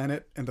to the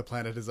planet and the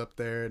planet is up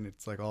there and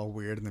it's like all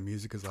weird and the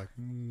music is like,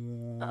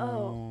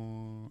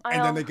 Oh.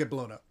 and then they get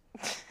blown up.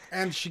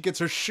 And she gets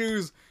her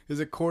shoes. Is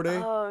it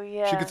Corday? Oh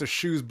yeah. She gets her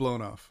shoes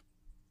blown off.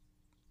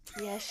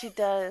 Yeah, she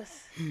does.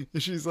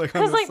 She's like,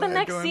 Because like the side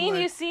next going, scene,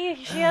 like, you see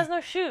she has no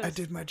shoes. I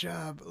did my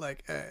job,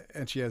 like,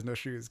 and she has no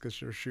shoes because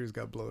her shoes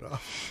got blown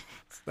off.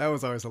 That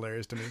was always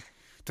hilarious to me.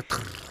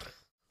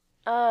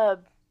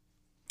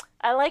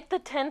 I like the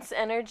tense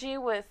energy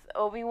with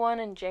Obi-Wan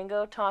and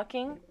Jango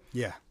talking.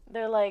 Yeah,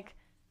 They're like,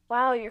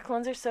 "Wow, your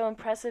clones are so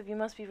impressive. You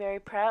must be very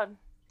proud."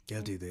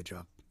 they'll do their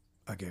job.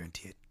 I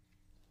guarantee it.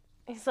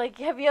 He's like,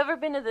 "Have you ever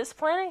been to this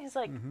planet?" He's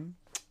like,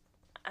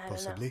 "I don't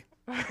Possibly.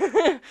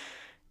 know."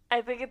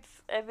 I think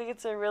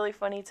it's a really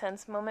funny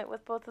tense moment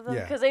with both of them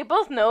Yeah. because they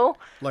both know.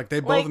 Like they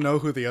both Like- know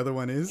who the other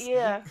one is.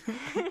 Yeah.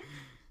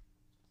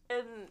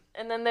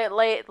 and then they're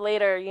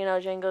later, you know,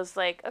 Django's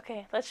like,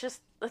 "Okay,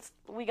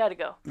 we gotta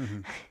go."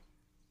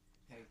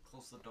 Hey,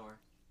 close the door.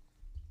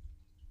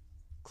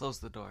 Close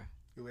the door.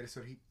 Wait,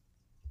 so he.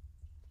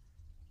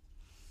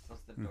 Close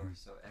the door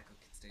so Echo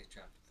can stay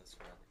trapped with us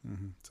forever.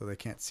 So they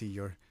can't see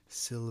your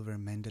silver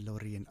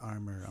Mandalorian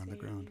armor on the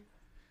ground.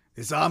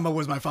 This armor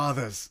was my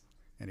father's.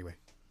 Anyway.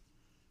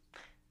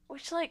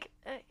 Which, like,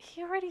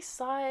 he already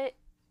saw it.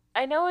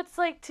 I know it's,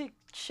 like, to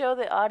show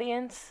the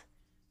audience,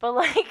 but,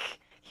 like,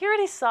 he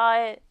already saw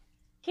it.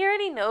 He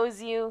already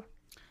knows you.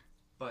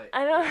 But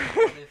I don't-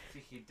 what if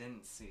he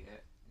didn't see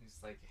it? He's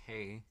like,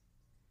 hey,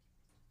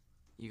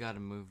 you gotta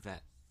move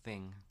that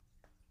thing.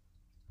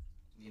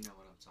 You know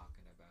what I'm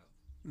talking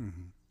about.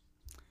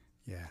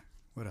 Yeah.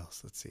 What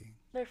else? Let's see.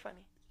 They're funny.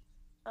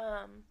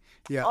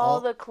 Yeah. All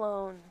the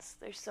clones.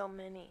 There's so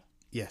many.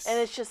 Yes. And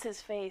it's just his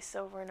face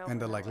over and over.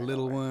 And the and like over and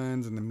little over.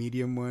 ones and the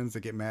medium ones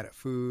that get mad at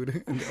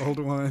food and the old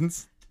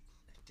ones.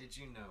 Did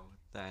you know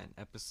that in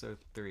episode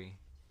 3,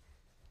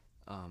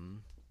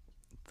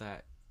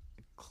 that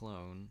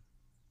clone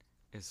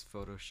is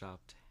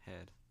photoshopped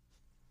head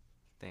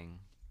thing?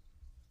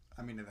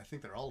 I mean, I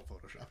think they're all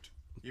photoshopped,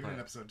 even in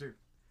But- episode 2.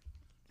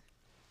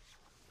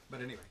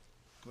 But anyway,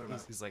 what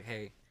about? He's like,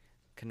 hey,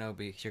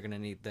 Kenobi, you're gonna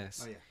need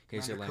this. Oh yeah,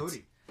 Here's your Commander lens.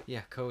 Cody.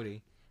 Yeah,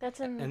 Cody. That's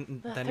in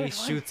And the then third he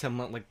one. shoots him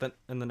like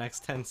in the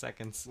next 10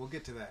 seconds. We'll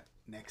get to that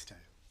next time.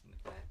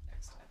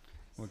 Next time.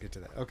 We'll get to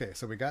that. Okay,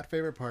 so we got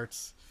favorite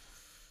parts.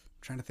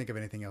 I'm trying to think of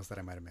anything else that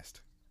I might have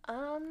missed.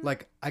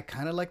 Like, I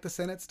kind of like the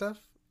Senate stuff,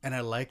 and I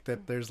like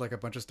that there's like a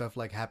bunch of stuff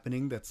like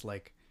happening that's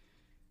like,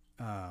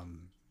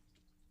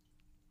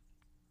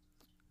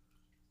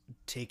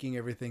 taking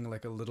everything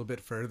like a little bit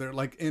further.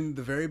 Like in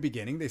the very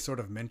beginning, they sort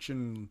of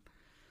mention,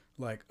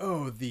 like,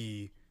 oh,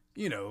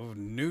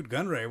 Newt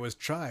Gunray was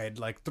tried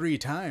like 3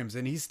 times,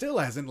 and he still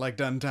hasn't like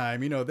done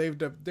time. You know, they've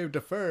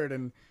deferred,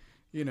 and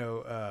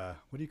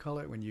what do you call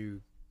it when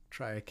you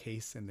try a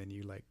case and then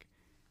you like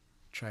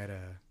try to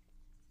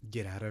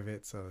get out of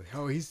it? So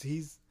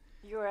he's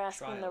You were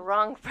asking the Trial.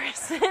 wrong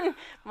person.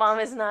 Mom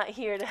is not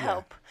here to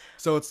help.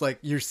 so it's like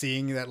you're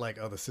seeing that like,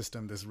 oh, the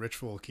system, this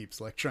ritual keeps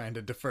like trying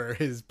to defer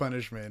his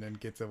punishment and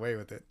gets away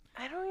with it.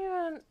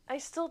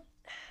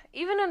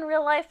 Even in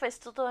real life, I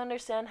still don't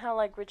understand how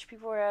like rich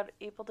people are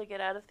able to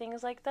get out of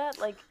things like that.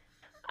 Like,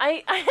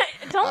 I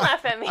don't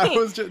laugh at me. I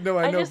was just no,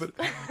 I know, just-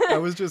 but I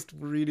was just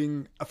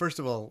reading. First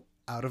of all,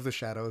 Out of the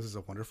Shadows is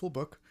a wonderful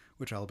book,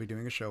 which I'll be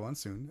doing a show on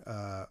soon,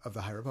 of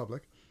the High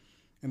Republic.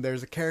 And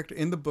there's a character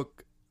in the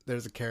book.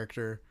 There's a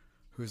character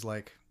who's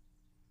like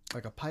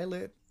a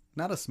pilot,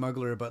 not a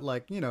smuggler, but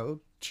like,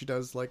 she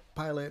does like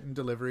pilot and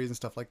deliveries and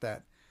stuff like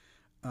that.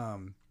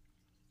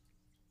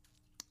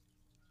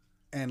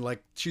 And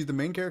like she's the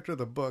main character of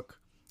the book.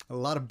 A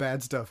lot of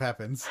bad stuff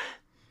happens.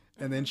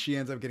 And then she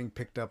ends up getting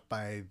picked up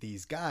by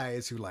these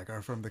guys who like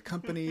are from the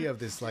company of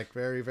this like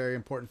very, very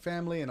important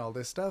family and all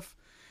this stuff.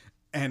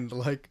 And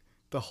like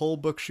the whole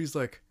book she's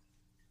like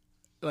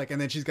and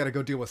then she's got to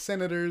go deal with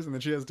senators, and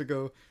then she has to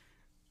go,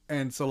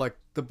 And so like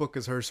the book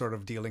is her sort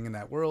of dealing in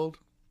that world,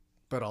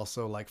 but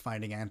also like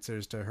finding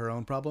answers to her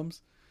own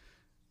problems.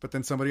 But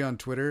then somebody on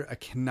Twitter, I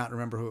cannot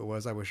remember who it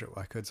was. I wish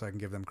I could so I can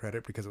give them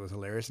credit because it was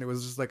hilarious. And it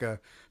was just like a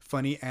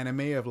funny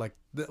anime of like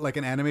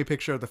an anime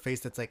picture of the face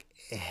that's like,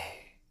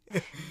 eh.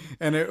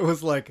 And it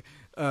was like,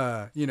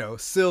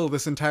 Syl,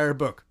 this entire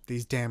book,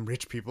 these damn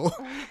rich people.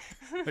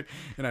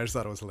 And I just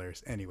thought it was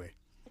hilarious. Anyway,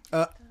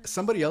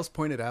 somebody else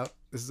pointed out,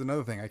 this is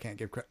another thing I can't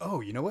give credit.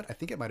 Oh, you know what? I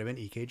think it might have been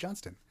E.K.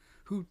 Johnston,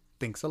 who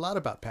thinks a lot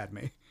about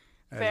Padme.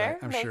 Fair,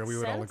 I'm sure we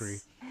would all makes agree.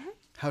 sense.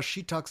 How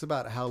she talks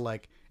about how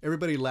like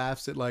everybody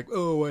laughs at like,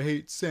 oh, I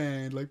hate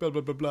sand, like blah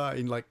blah blah blah,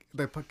 and like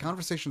the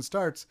conversation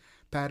starts.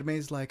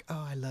 Padme's like,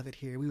 oh, I love it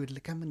here. We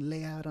would come and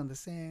lay out on the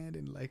sand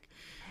and like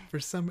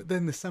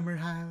then the summer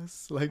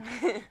house, like,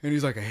 and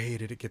he's like, I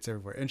hate it. It gets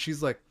everywhere, and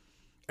she's like,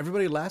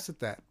 everybody laughs at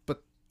that,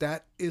 but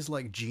that is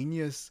like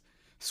genius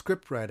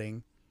script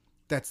writing.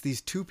 That's these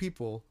two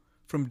people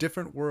from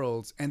different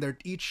worlds, and they're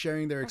each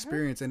sharing their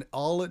experience, and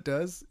all it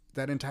does,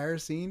 that entire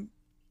scene,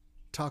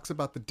 talks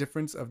about the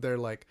difference of their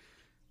like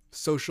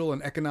social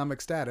and economic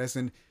status.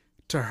 And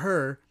to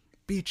her,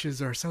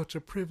 beaches are such a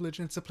privilege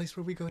and it's a place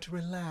where we go to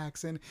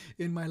relax, and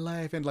in my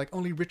life, and like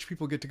only rich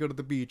people get to go to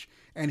the beach,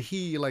 and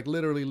he like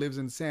literally lives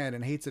in sand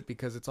and hates it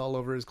because it's all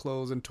over his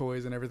clothes and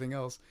toys and everything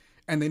else,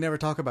 and they never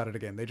talk about it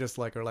again. They just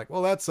like are like,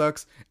 well, that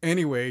sucks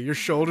anyway, your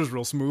shoulder's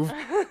real smooth.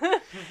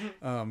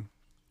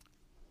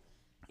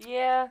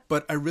 Yeah.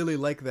 But I really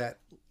like that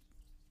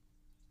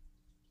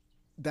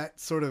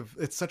sort of,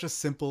 it's such a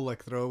simple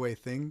like throwaway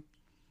thing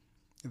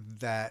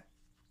that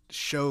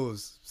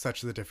shows such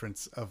the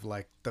difference of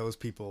like those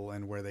people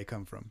and where they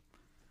come from,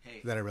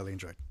 that I really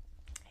enjoyed.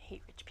 I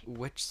hate rich people.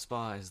 Which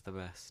spa is the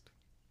best?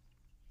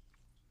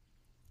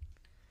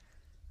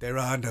 There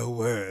are no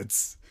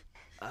words.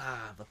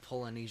 Ah, the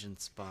Polynesian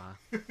spa.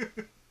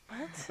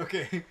 What?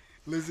 Okay,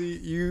 Lizzie,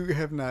 you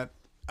have not,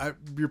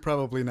 you're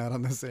probably not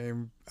on the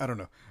same, I don't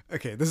know.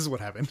 Okay, this is what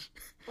happened.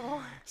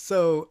 Oh.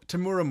 So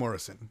Tamura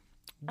Morrison,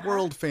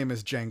 world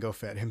famous Jango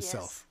Fett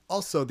himself,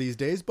 also these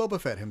days Boba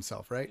Fett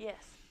himself, right? Yes.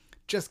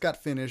 Just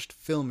got finished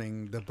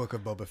filming the Book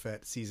of Boba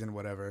Fett season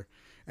whatever,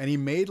 and he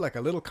made like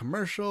a little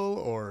commercial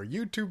or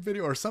YouTube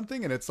video or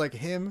something, and it's like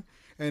him,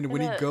 and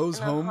when he goes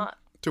home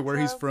to where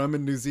he's from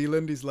in New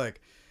Zealand, he's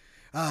like,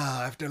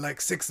 after like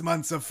 6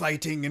 months of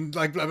fighting and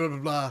like blah blah blah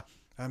blah,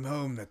 I'm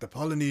home at the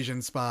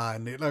Polynesian spa,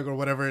 and like, or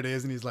whatever it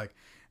is, and he's like,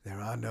 there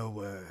are no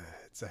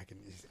words I can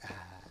use.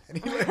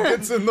 And he like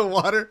gets in the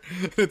water.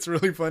 It's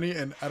really funny,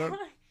 and I don't,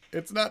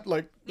 it's not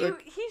like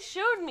He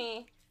showed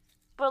me,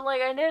 but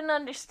like I didn't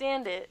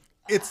understand it.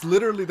 it's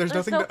literally, there's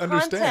nothing no to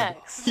understand.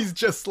 context. He's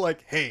just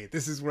like, hey,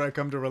 this is where I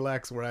come to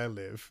relax, where I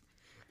live.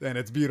 And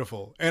it's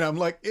beautiful. And I'm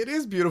like, it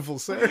is beautiful,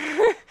 sir.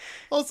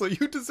 Also,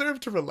 you deserve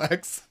to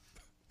relax.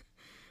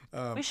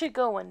 We should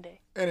go one day.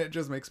 And it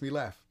just makes me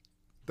laugh.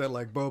 That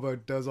like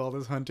Boba does all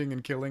this hunting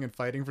and killing and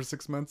fighting for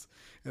 6 months.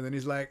 And then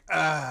he's like,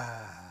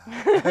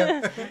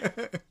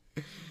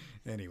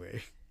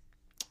 Anyway.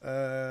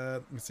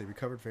 Let me see, we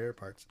covered favorite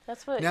parts.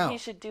 That's what Now- he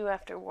should do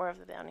after War of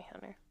the Bounty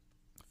Hunter.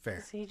 Fair.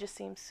 'Cause he just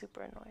seems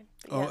super annoyed.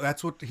 But Oh, yeah.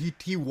 that's what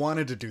he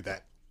wanted to do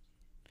that.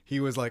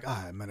 He was like,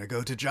 I'm going to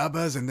go to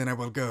Jabba's and then I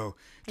will go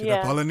to the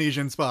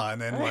Polynesian spa.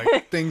 And then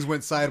like things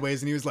went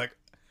sideways and he was like,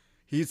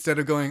 instead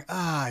of going,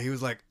 he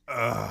was like,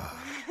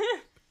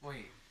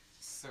 Wait,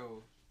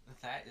 so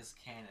that is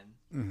canon.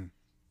 Mhm.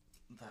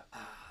 The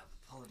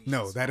Polynesian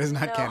No, that is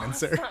not No, canon, it's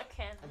sir. not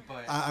canon.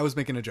 But I was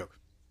making a joke.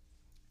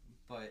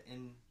 but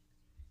in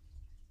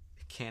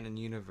canon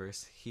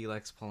universe, he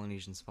likes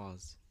Polynesian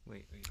spas.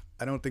 Wait.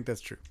 I don't think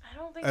that's true. I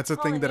don't think That's a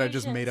thing that I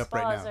just Polynesian made up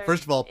right spas now. are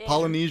First of all, in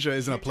Polynesia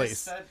isn't a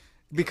place.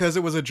 Because it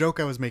was a joke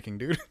I was making,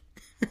 dude.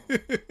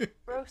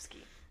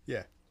 Broski.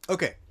 Yeah.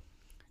 Okay.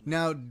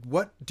 Now,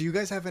 what do you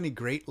guys have any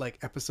great like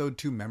episode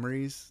 2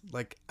 memories?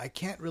 Like, I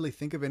can't really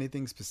think of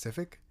anything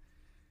specific.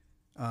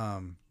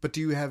 But do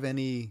you have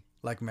any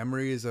like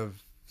memories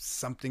of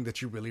something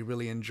that you really,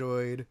 really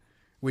enjoyed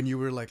when you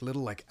were like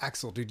little? Like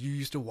Axel, dude, you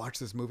used to watch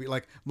this movie.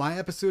 Like my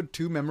episode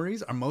 2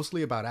 memories are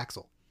mostly about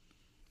Axel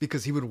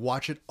because he would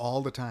watch it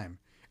all the time.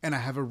 And I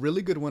have a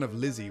really good one of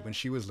Lizzie when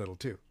she was little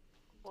too.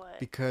 What?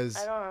 Because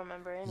I don't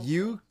remember anything.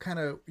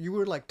 you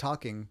were like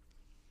talking.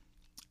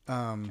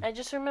 I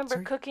just remember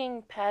Sorry?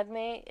 cooking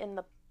Padme in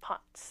the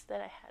pots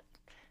that I had.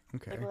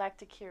 Okay. The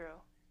Galactic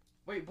Hero.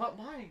 Wait, but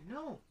why?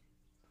 No.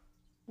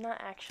 Not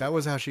actually. That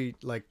was how she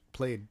like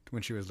played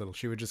when she was little.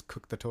 She would just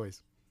cook the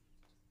toys.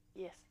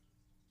 Yes.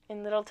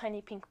 In little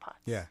tiny pink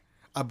pots. Yeah.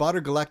 I bought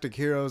her Galactic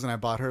Heroes and I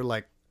bought her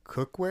like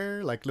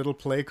cookware, like little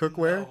play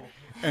cookware. No.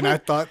 And I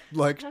thought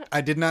like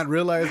I did not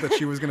realize that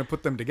she was going to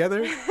put them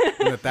together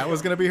and that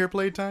was going to be her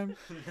playtime.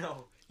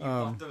 No, you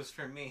bought those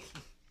for me.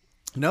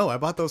 No, I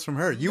bought those from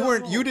her.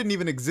 You didn't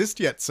even exist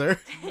yet, sir.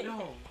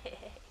 No.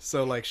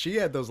 So like she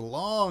had those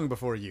long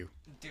before you.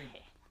 Dude,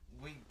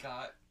 we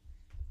got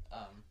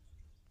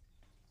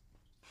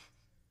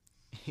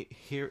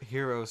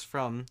heroes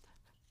from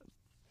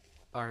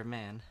our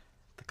man,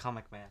 the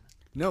comic man.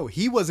 No,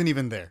 he wasn't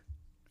even there.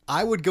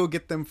 I would go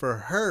get them for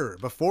her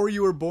before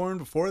you were born,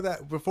 before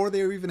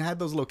they even had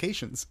those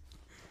locations.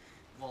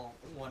 Well,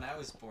 when I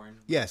was born.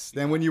 Yes,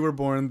 then when you were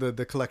born,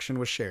 the collection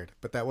was shared,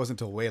 but that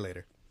wasn't until way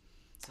later.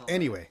 till,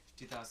 Anyway.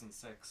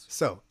 2006.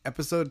 So,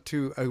 episode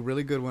 2, a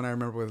really good one I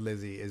remember with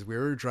Lizzie is we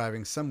were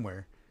driving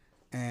somewhere,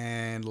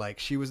 and like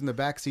she was in the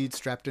back seat,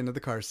 strapped into the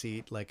car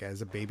seat, like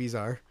as a babies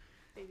are.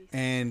 Babies.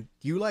 And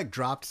you like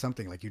dropped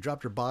something, like you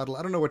dropped your bottle.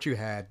 I don't know what you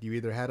had. You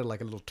either had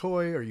like a little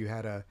toy or you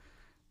had a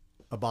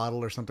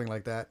bottle or something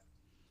like that.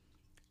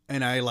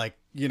 And I like,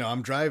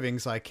 I'm driving,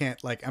 so I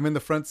can't, like, I'm in the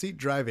front seat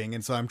driving,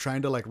 and so I'm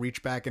trying to like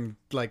reach back and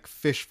like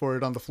fish for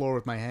it on the floor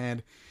with my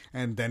hand,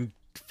 and then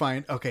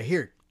find, okay,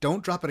 here,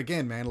 don't drop it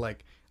again, man.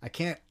 Like, I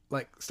can't,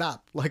 like,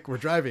 stop. Like, we're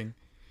driving,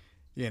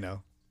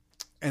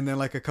 And then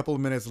like a couple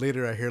of minutes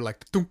later, I hear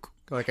like, thunk,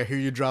 like I hear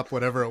you drop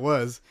whatever it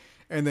was.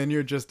 And then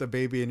you're just a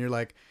baby, and you're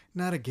like,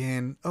 not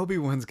again.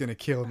 Obi-Wan's gonna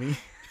kill me.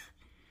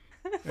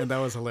 And that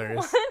was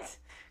hilarious. What?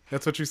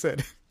 That's what you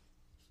said.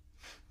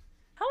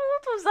 How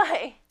old was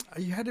I?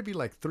 You had to be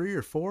like 3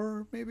 or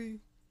 4, maybe.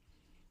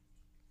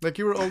 Like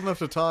you were old enough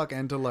to talk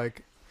and to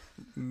like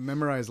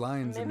memorize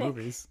lines in Mimic.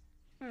 movies.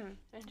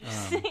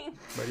 Interesting.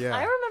 But yeah,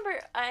 I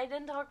remember I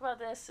didn't talk about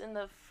this in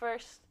the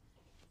first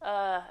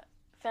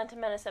Phantom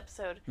Menace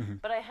episode,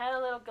 but I had a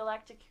little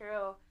galactic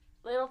hero,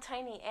 little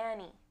tiny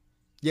Annie,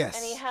 yes,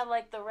 and he had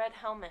like the red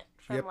helmet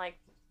from Yep. like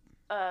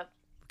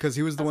because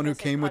he was the I was one who gonna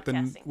say came with the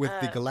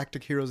podcasting.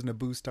 Galactic Heroes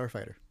Naboo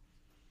Starfighter,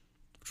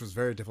 which was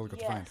very difficult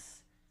to find. yes.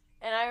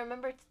 And I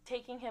remember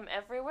taking him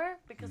everywhere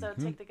because I would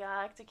take the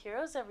galactic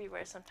heroes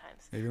everywhere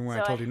sometimes. Even when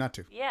So I told you not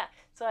to. Yeah.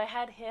 So I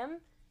had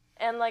him,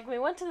 and like we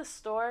went to the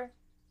store.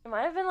 It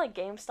might have been like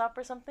GameStop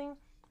or something,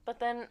 but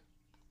then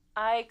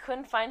I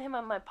couldn't find him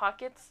in my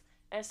pockets,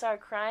 and I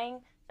started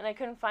crying, and I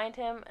couldn't find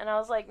him, and I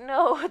was like,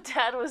 no,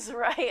 Dad was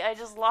right. I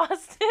just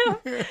lost him.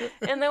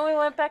 And then we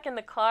went back in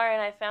the car,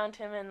 and I found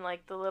him in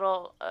like the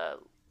little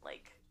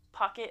like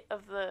pocket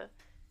of the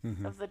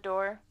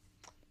door.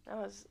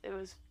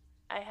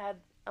 I had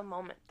a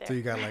moment there. So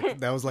you got like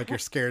that was like your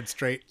scared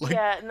straight. Like,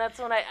 Yeah, and that's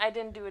when I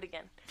didn't do it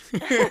again.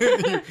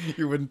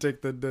 you wouldn't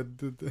take the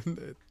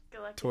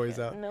Galactic toys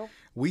hero. out. Nope.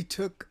 We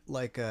took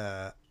like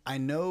I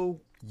know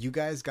you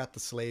guys got the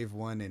slave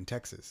one in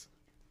Texas,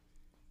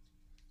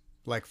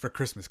 like for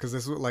Christmas, because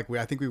this was like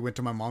I think we went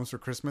to my mom's for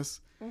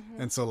Christmas,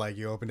 and so like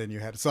you opened it and you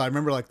had. So I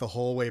remember like the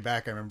whole way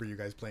back, I remember you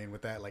guys playing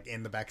with that like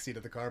in the back seat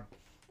of the car.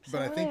 But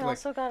I Somebody think like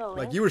also got a like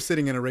link. you were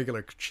sitting in a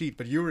regular seat,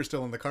 but you were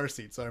still in the car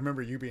seat. So I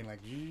remember you being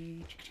like,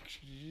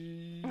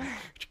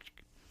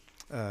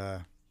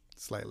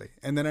 slightly.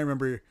 And then I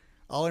remember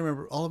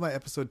all of my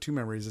episode 2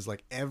 memories is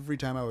like every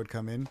time I would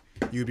come in,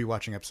 you'd be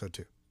watching episode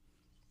 2.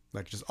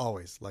 Like just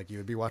always, like you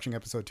would be watching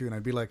episode 2, and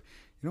I'd be like,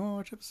 I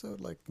watch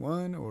episode like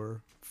 1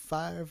 or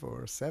 5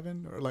 or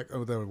 7 or like,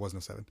 oh, there was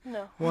no 7.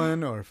 No.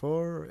 1 or 4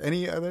 or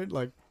any other,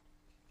 like,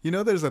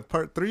 there's a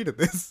part 3 to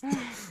this.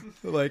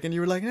 Like, and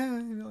you were like,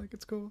 yeah, like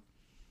it's cool.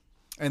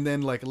 And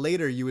then like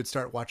later you would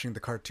start watching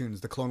the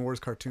cartoons, the Clone Wars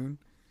cartoon,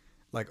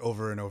 like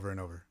over and over and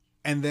over.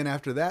 And then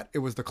after that, it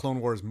was the Clone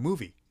Wars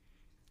movie,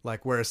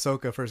 like where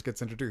Ahsoka first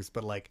gets introduced.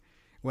 But like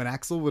when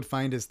Axel would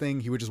find his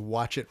thing, he would just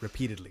watch it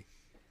repeatedly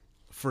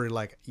for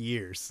like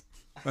years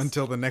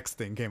until the next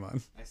thing came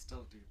on. I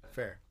still do that.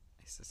 Fair.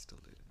 I still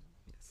do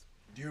that. Yes.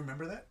 Do you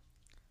remember that?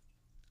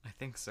 I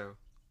think so.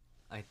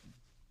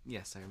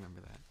 Yes, I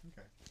remember that.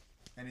 Okay.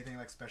 Anything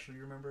like special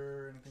you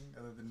remember? Or anything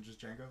other than just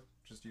Django?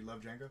 Just you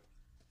love Django?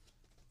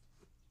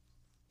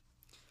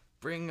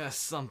 Bring us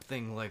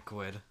something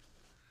liquid.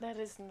 That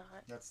is not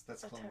That's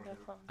Attack Clone of Wars.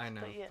 Clones. I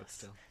know, but yes. but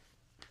still.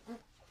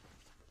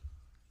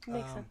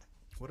 Makes sense.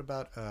 What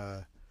about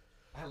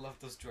I love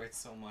those droids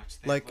so much.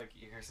 They Like- have like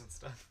ears and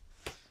stuff.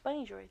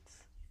 Bunny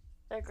droids.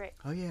 They're great.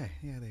 Oh yeah,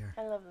 they are.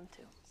 I love them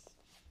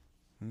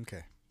too.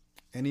 Okay.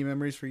 Any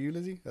memories for you,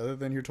 Lizzie, other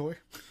than your toy?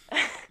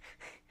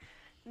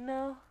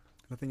 No.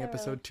 Nothing Not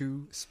episode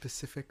 2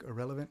 specific or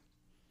relevant?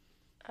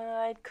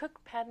 I'd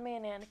cook Padme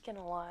and Anakin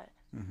a lot.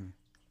 Mm-hmm.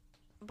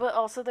 But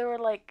also there were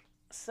like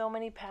so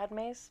many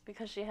Padmes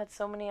because she had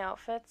so many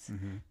outfits.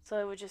 Mm-hmm. So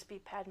it would just be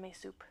Padme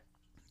soup.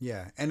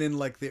 Yeah, and in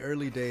like the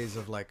early days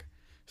of like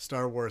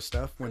Star Wars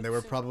stuff, when they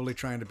were probably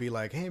trying to be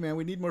like, hey man,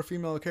 we need more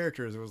female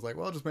characters, it was like,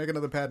 well, just make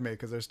another Padme,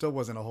 because there still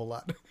wasn't a whole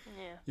lot.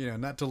 Yeah.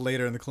 Not till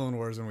later in the Clone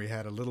Wars when we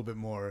had a little bit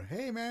more,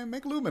 hey man,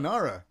 make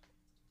Luminara.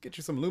 Get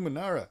you some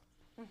Luminara.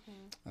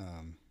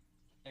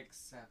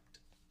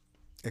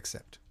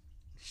 Except.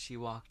 She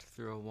walked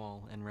through a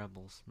wall in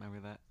Rebels. Remember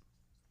that?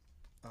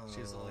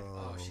 She was like,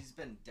 "Oh, she's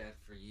been dead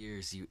for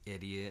years, you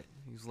idiot."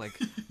 He was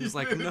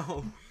like,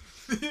 "No."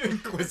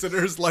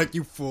 Inquisitors like,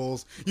 you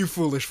fools, you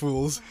foolish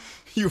fools,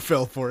 you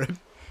fell for it.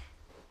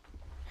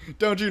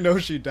 Don't you know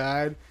she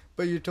died?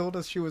 But you told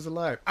us she was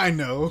alive. I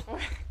know.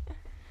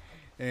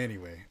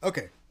 Anyway,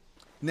 okay.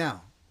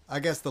 Now, I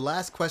guess the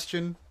last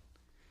question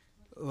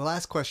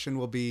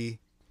will be,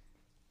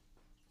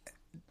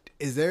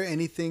 is there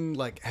anything,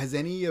 like, has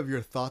any of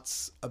your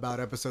thoughts about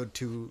episode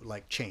 2,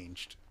 like,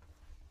 changed?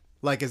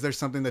 Like, is there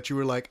something that you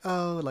were like,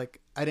 oh,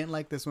 like, I didn't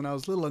like this when I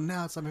was little, and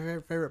now it's my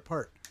favorite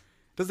part?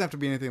 Doesn't have to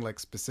be anything like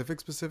specific,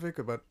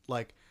 but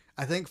like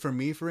I think for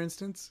me, for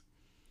instance,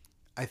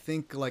 I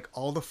think like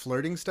all the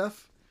flirting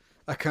stuff,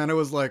 I kind of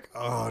was like,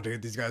 oh,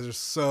 dude, these guys are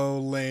so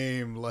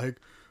lame.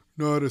 Like,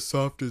 not as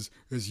soft as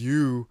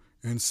you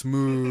and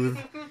smooth,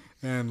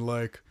 and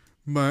like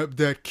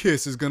that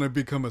kiss is gonna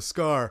become a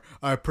scar.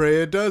 I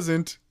pray it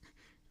doesn't.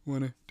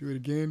 Wanna do it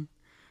again?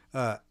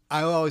 I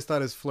always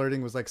thought his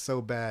flirting was like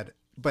so bad,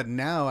 but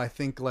now I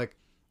think like,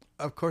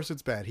 of course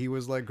it's bad. He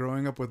was like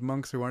growing up with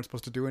monks who aren't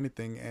supposed to do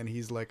anything, and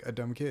he's like a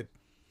dumb kid.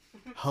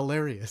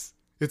 Hilarious.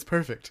 It's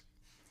perfect.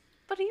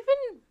 But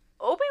even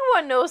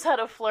Obi-Wan knows how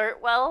to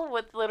flirt well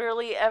with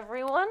literally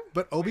everyone.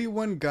 But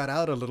Obi-Wan got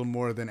out a little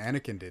more than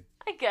Anakin did.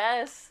 I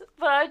guess.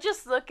 But I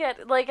just look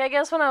at, like, I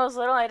guess when I was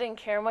little, I didn't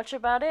care much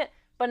about it.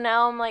 But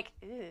now I'm like,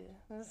 ew,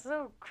 this is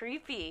so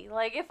creepy.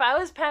 Like, if I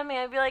was Padme,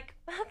 I'd be like,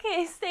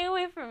 okay, stay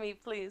away from me,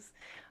 please.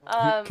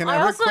 Can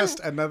I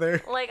request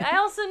another? Like, I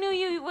also knew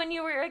you when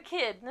you were a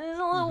kid. It was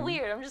a little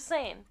weird, I'm just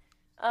saying.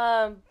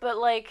 But,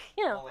 like,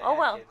 you know, oh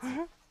well.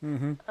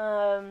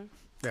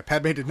 Yeah,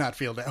 Padme did not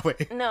feel that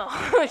way. No,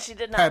 she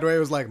did not. Padme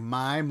was like,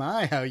 my,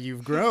 how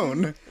you've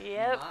grown.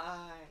 Yep.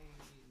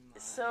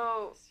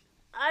 So,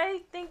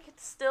 I think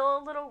it's still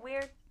a little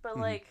weird, but,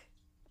 like,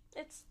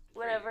 it's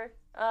whatever.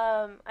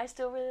 I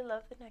still really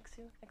love the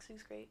Nexu.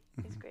 Nexu's great.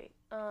 He's great.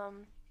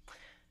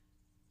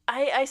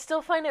 I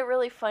still find it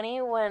really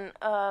funny when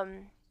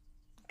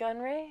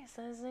Gunray, is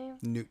that his name?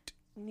 Newt.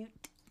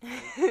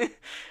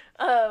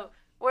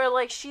 Where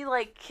like she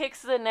like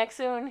kicks the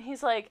Nexu and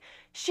he's like,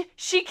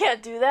 she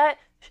can't do that.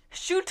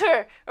 Shoot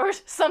her or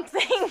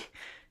something.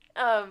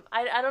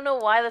 I don't know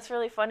why that's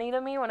really funny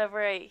to me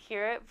whenever I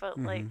hear it, but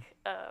like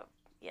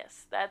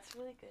yes, that's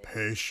really good.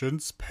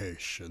 Patience,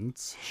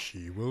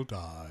 she will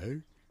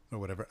die. Or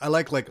whatever. I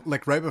like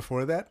right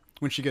before that,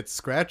 when she gets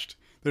scratched,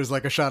 there's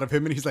like a shot of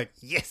him and he's like,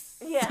 yes.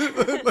 Yeah.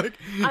 Like,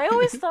 I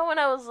always thought when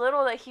I was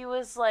little that he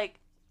was like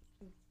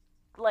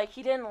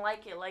he didn't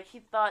like it. Like he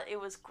thought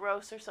it was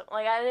gross or something.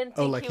 Like I didn't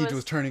think like he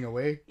was turning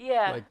away?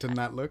 Yeah. Like to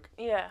not look?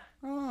 Yeah.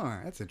 Oh,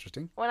 that's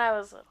interesting. When I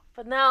was little.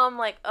 But now I'm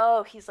like,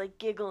 oh, he's like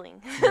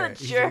giggling. Yeah,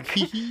 Jerk.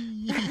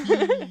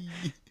 Like,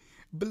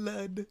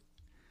 Blood.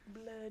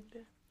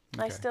 Okay. Okay.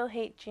 I still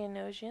hate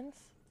Geonosians.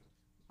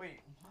 Wait,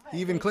 why?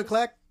 Even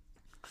Click-Clack?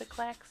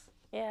 Click-Clacks.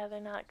 Yeah,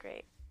 they're not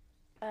great.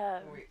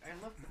 Wait, I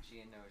love the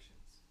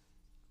Geonosians.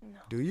 No.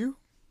 Do you?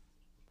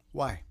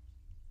 Why?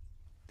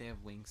 They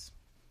have wings.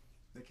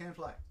 They can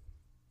fly.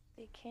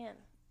 They can.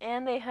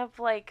 And they have,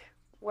 like,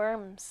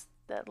 worms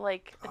that,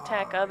 like,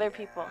 attack other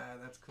people. Yeah,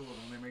 that's cool.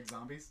 Don't they make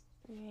zombies?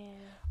 Yeah.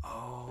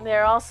 Oh.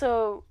 They're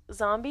also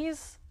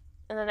zombies,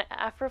 and then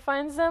Aphra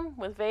finds them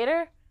with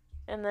Vader,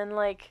 and then,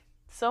 like,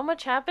 so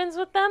much happens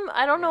with them.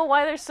 I don't know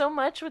why there's so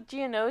much with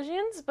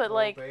Geonosians, but,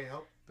 like... they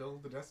help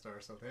build the Death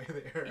Star, so they're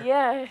there.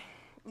 Yeah.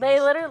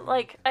 They literally,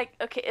 like,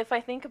 okay, if I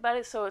think about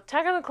it, so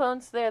Attack on the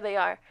Clones, there they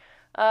are.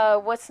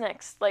 What's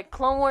next? Like,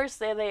 Clone Wars,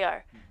 there they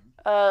are.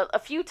 A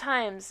few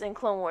times in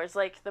Clone Wars,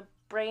 like, the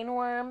brain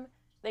worm,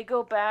 they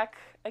go back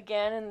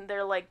again, and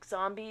they're, like,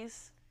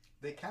 zombies.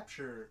 They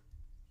capture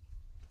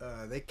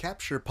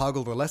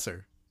Poggle the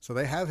Lesser, so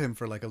they have him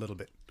for, like, a little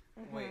bit.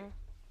 Wait,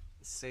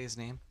 say his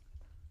name.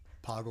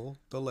 Poggle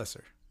the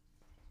Lesser.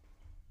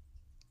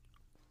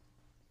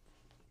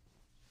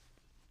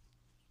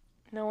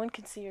 No one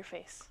can see your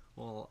face.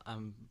 Well,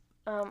 I'm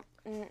Pog.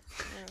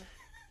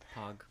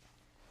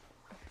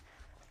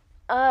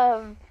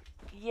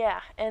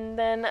 Yeah, and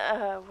then,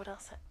 what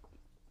else?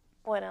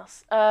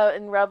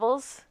 In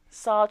Rebels,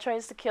 Saw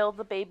tries to kill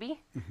the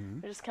baby,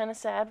 which is kind of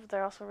sad, but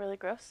they're also really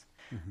gross.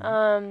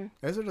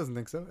 Ezra doesn't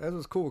think so.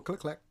 Ezra's cool with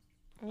Click-Clack.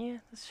 Yeah,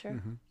 that's true.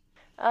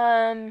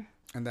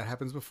 And that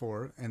happens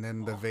before, and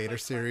then the Vader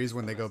series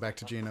when they go back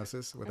to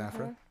Geonosis with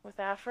Aphra. With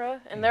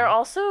Aphra, and they're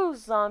also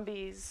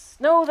zombies.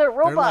 No, they're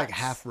robots. They're like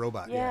half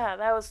robot. Yeah,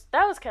 that was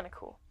kind of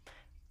cool.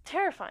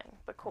 Terrifying,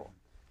 but cool.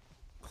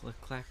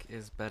 Click-Clack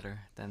is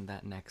better than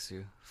that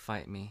Nexu.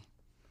 Fight me.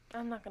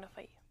 I'm not gonna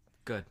fight you.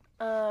 Good.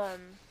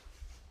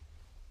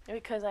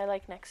 Because I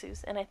like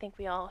Nexus, and I think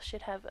we all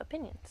should have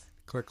opinions.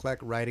 Click-Clack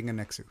riding a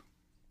Nexu.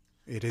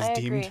 It is I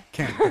deemed agree.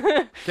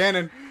 canon.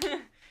 Canon.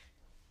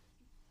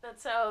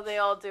 That's how they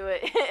all do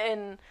it,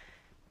 and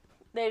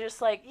they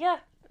just like, yeah,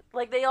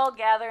 like they all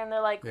gather and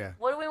they're like,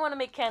 what do we want to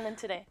make canon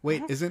today?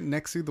 Wait, isn't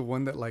Nexu the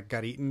one that like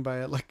got eaten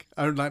by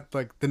or not,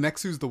 like the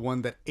Nexu's the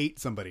one that ate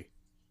somebody?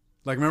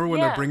 Like remember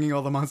when they're bringing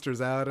all the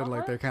monsters out and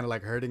like they're kind of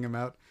like hurting him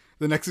out?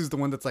 The Nexu's the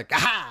one that's like,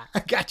 aha, I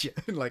got you,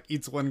 and like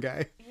eats one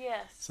guy.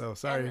 Yes. So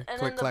sorry, and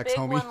Click-Clack's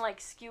then the big homie. one like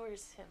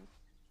skewers him,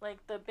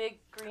 like the big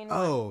green one.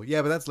 Oh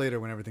yeah, but that's later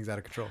when everything's out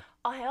of control.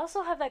 I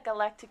also have that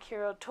Galactic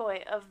Hero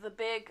toy of the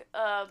big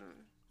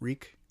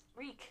Reek.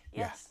 Reek.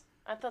 Yes,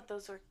 I thought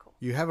those were cool.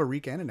 You have a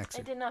Reek and a Nexu.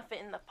 It did not fit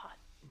in the pot.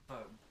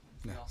 But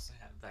we also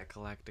have that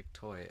galactic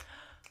toy.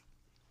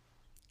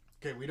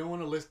 Okay, we don't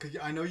want to list because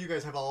I know you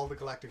guys have all the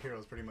Galactic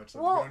Heroes pretty much.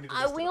 So Well, we don't need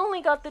to list we it all.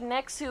 only got the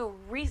Nexu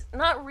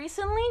not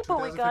recently,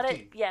 but we got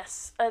it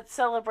 2015. at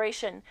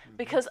Celebration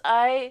because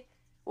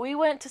we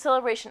went to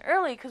Celebration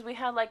early because we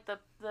had like the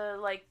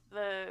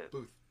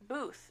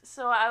booth.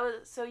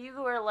 So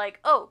you were like,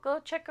 "Oh, go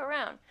check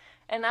around."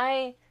 And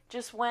I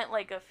just went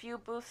like a few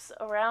booths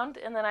around,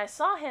 and then I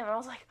saw him and I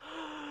was like,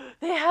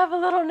 "They have a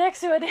little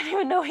Nexu. I didn't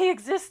even know he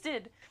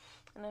existed."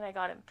 And then I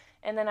got him.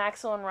 And then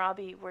Axel and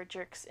Robbie were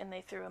jerks and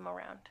they threw him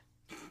around.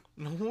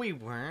 No, we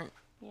weren't.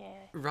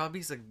 Yeah.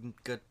 Robbie's a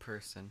good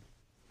person.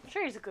 I'm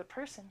sure he's a good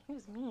person. He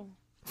was mean.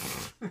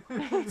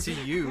 To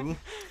you.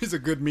 He's a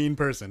good, mean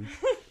person.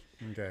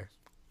 Okay.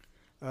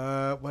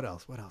 What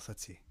else?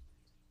 Let's see.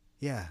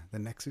 Yeah, the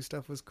Nexu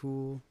stuff was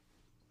cool.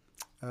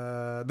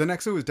 The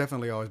Nexu has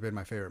definitely always been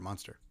my favorite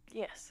monster.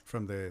 Yes.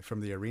 From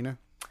the arena.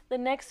 The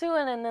Nexu,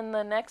 and then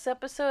the next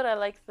episode, I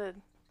like the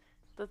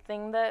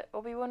thing that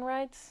Obi-Wan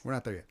rides. We're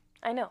not there yet.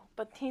 I know,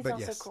 but he's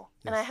also yes, cool.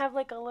 yes. And I have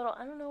like a little,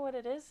 I don't know what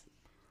it is.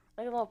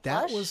 Like a little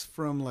That plush. was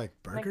from like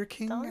Burger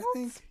King, I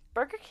McDonald's? think.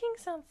 Burger King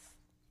sounds...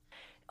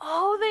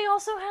 Oh, they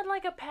also had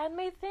like a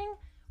Padme thing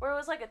where it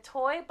was like a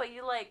toy, but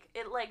you like,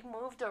 it like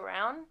moved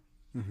around.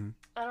 Mm-hmm.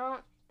 I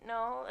don't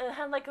know. It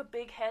had like a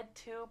big head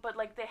too, but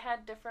like they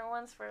had different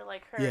ones for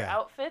like her Yeah.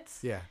 outfits.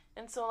 Yeah.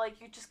 And so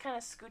like you just kind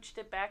of scooched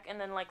it back and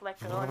then like let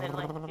go and then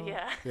like,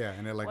 yeah. Yeah,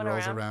 and it like Went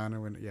rolls around.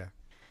 around and yeah.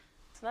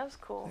 So that was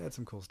cool. It had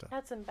some cool stuff.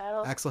 Had some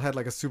battles. Axel had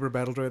like a super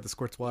battle droid that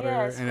squirts water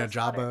Yeah, it and a squirts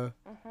water.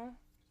 Jabba. Mm-hmm.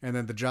 And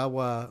then the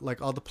Jawa,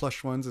 like all the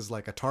plush ones, is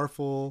like a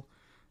Tarful.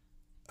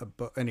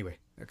 Anyway,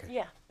 okay.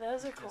 Yeah,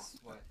 those are cool. Guess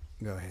what?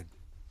 Go ahead.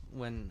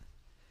 When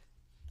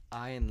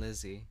I and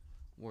Lizzie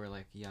were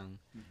like young,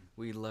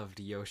 we loved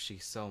Yoshi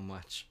so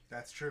much.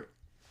 That's true.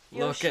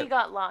 Yoshi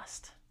got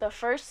lost. The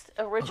first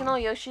original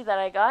Yoshi that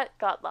I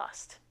got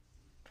lost.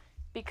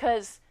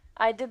 Because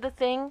I did the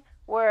thing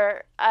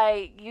where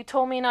you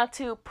told me not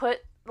to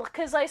put,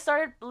 because I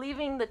started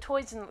leaving the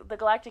toys, the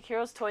Galactic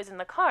Heroes toys in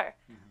the car,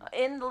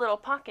 in the little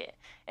pocket.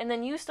 And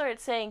then you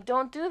started saying,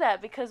 don't do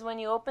that because when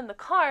you open the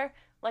car,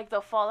 like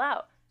they'll fall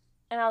out.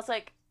 And I was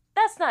like,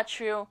 that's not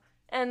true.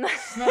 And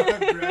There's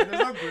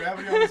no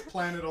gravity on this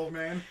planet, old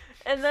man.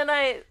 and then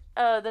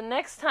the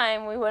next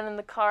time we went in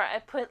the car, I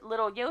put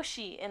little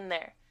Yoshi in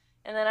there.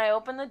 And then I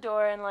opened the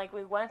door and like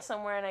we went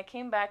somewhere and I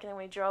came back and then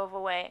we drove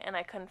away and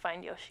I couldn't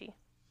find Yoshi.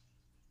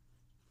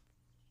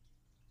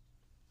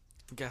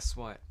 Guess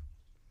what?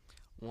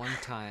 One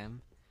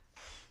time,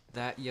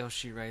 that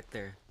Yoshi right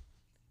there,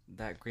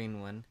 that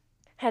green one.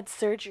 Had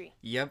surgery.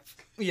 Yep.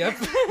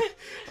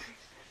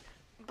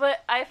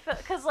 But I felt,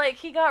 because like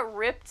he got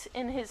ripped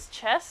in his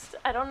chest.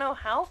 I don't know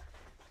how.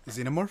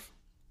 Xenomorph?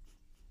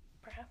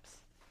 Perhaps.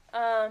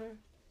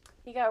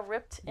 He got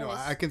ripped in No, his...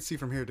 I can see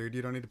from here, dude.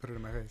 You don't need to put it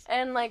in my face.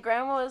 And like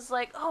grandma was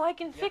like, oh, I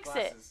can fix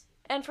it.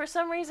 And for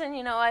some reason,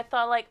 I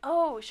thought like,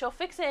 oh, she'll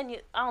fix it and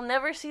I'll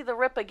never see the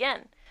rip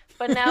again.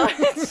 But now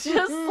it's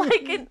just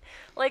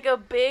like a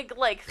big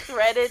like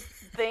threaded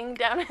thing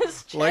down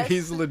his chest. Like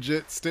he's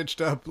legit stitched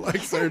up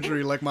like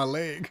surgery, like my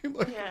leg.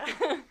 Yeah.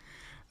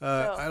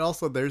 And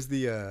also there's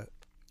the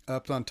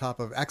up on top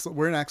of Axel.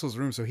 We're in Axel's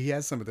room, so he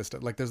has some of this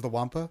stuff. Like there's the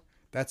Wampa.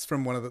 That's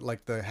from one of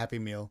the Happy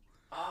Meal.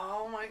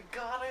 Oh my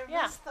god, I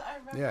Yeah. missed that. I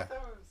remember Yeah.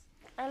 those.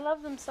 I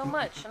love them so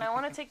much, and I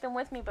want to take them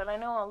with me, but I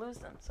know I'll lose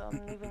them, so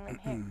I'm leaving them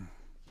here.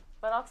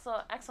 But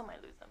also, Axel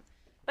might lose them.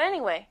 But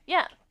anyway,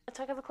 yeah,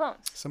 Attack of the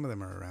Clones. Some of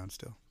them are around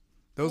still.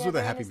 Those Yeah, were the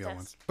they're in Happy his Meal desk.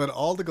 ones. But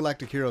all the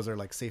Galactic Heroes are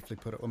like safely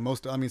put. Some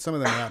of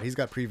them are out. He's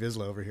got Pre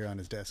Vizsla over here on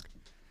his desk.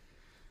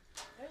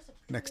 There's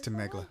a Next to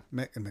Megala.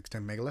 Next to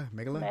Megala?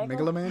 Megala?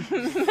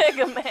 Megalaman?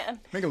 Mega Man.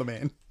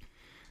 Megalaman.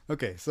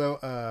 Okay, so,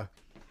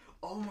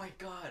 Oh my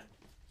god.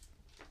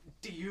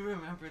 Do you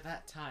remember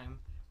that time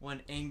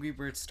when Angry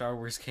Birds Star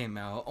Wars came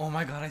out? Oh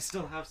my god, I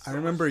still have so I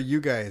remember you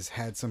guys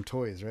had some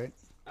toys, right?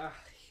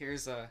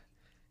 Here's an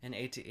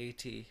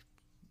AT-AT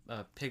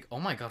pig. Oh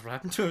my god, what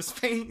happened to his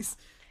face?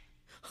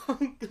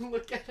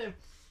 Look at him.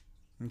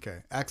 Okay.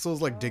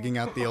 Axel's like digging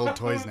out the old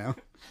toys now.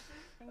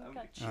 You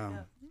got chewed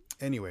up.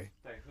 Anyway.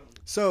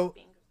 So,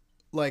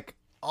 like,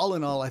 all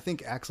in all, I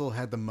think Axel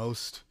had the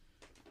most...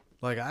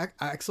 Like,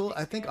 Axel,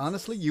 I think,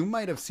 honestly, you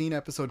might have seen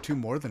episode 2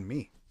 more than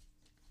me.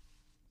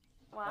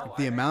 Wow.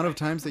 The amount of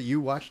times that you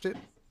watched it,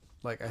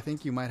 like, I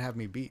think you might have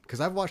me beat. Because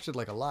I've watched it,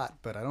 like, a lot,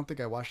 but I don't think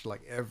I watched it,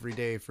 like, every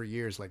day for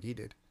years like he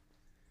did.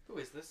 Who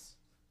is this?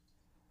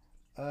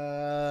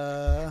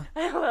 I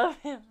love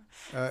him.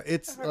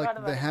 It's, I forgot like,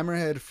 about the him.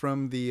 hammerhead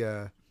from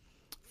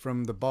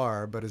the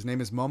bar, but his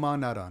name is Moma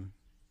Nadon.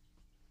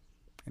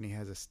 And he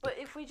has a stick. But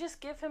if we just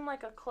give him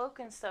like a cloak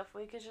and stuff,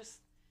 we could just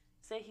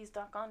say he's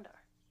Doc Ondar.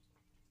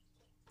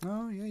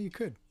 Oh, yeah, you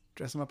could.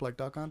 Dress him up like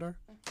Doc Ondar.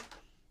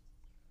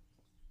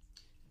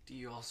 Do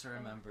you also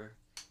remember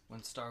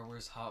when Star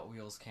Wars Hot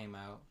Wheels came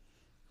out?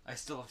 I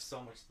still have so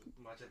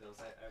much of those.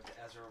 I have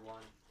Ezra 1.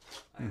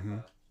 I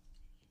have,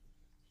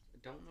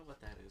 don't know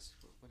what that is.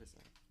 What is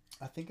that?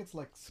 I think it's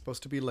like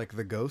supposed to be like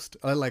the Ghost,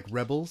 like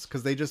Rebels,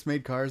 because they just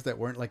made cars that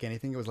weren't like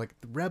anything. It was like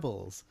the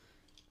Rebels.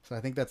 So I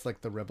think that's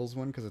like the Rebels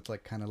one because it's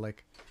like kind of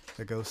like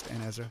the Ghost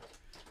and Ezra.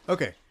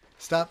 Okay,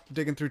 stop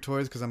digging through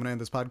toys because I'm gonna end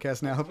this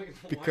podcast now Wait, why is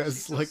she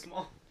because so like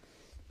small?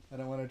 I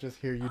don't want to just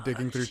hear you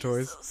digging through She's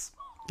toys. so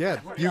small. Yeah,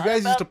 forgot you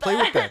guys used to about play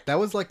with that. that. That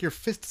was like your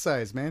fist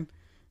size, man.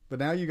 But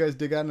now you guys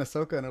dig out an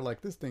Ahsoka and are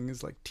like, this thing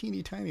is like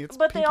teeny tiny. It's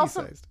But they pinky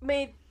also sized.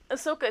 made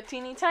Ahsoka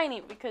teeny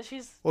tiny because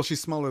she's. Well, she's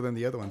smaller than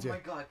the other ones, Oh yeah. my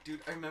god, dude!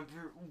 I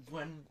remember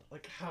when,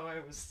 like, how I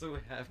was so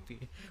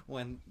happy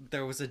when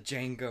there was a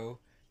Django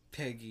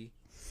Peggy.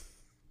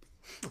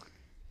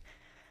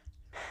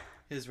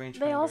 His rangefinder.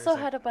 They also is like,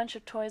 had a bunch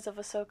of toys of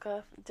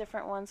Ahsoka,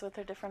 different ones with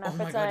her different oh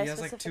outfits. my god, and he I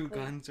has like 2 specifically-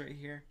 guns right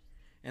here,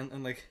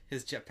 and like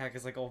his jetpack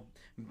is like all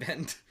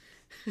bent.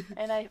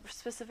 And I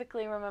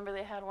specifically remember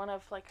they had one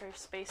of like her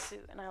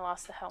spacesuit, and I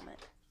lost the helmet.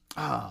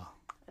 Ah,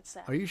 It's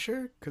sad. are you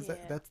sure? Because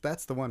Yeah.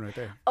 that's the one right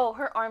there. Oh,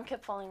 her arm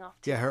kept falling off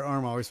too. Yeah, her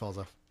arm always falls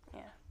off.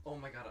 Yeah. Oh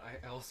my god,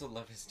 I also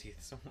love his teeth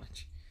so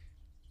much.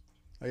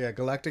 Oh yeah,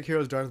 Galactic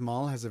Heroes Darth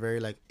Maul has a very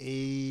like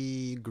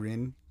a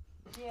grin.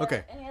 Yeah,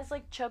 Okay. And he has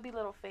like chubby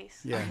little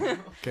face. Yeah.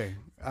 Okay.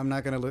 I'm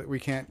not gonna. We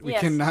can't. We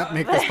Yes. cannot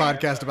make this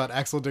podcast about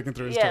Axel digging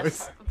through his Yes.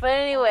 toys. But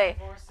anyway,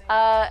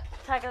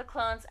 Attack of the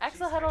Clones.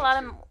 Axel had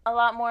a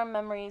lot more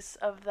memories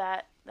of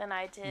that than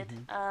I did.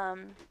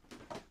 Mm-hmm.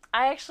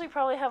 I actually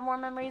probably have more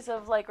memories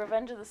of like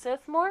Revenge of the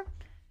Sith more,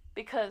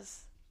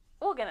 because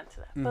we'll get into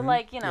that. But Mhm.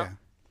 like, you know,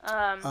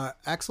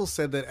 Axel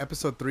said that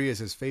episode 3 is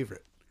his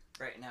favorite.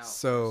 Right now.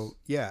 So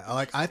yeah,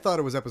 like I thought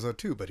it was episode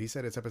 2, but he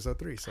said it's episode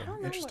 3. So I don't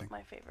know interesting. what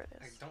my favorite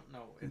I is. don't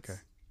know. It's, Okay.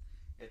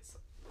 It's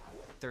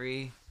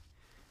 3,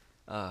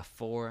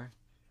 4,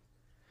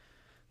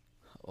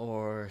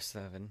 or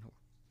 7.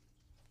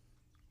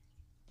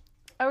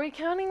 Are we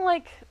counting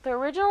like the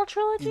original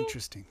trilogy?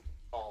 Interesting.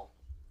 All.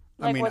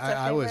 I Like, mean, what's our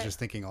I was favorite? just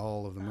thinking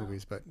all of the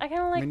movies, but I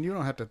kind of I like. mean, you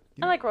don't have to.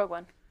 I like Rogue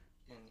One.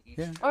 In each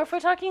Yeah. Or if we're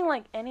talking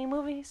like any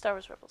movie, Star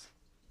Wars Rebels,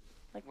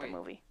 like Wait. the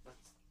movie.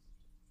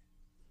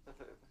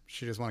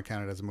 She just want to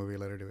count it as a movie.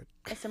 Let her do it.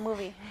 It's a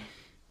movie.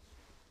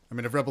 I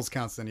mean, if Rebels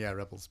counts, then yeah,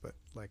 Rebels. But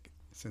like,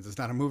 since it's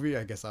not a movie,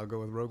 I guess I'll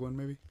go with Rogue One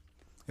maybe.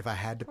 If I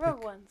had to pick.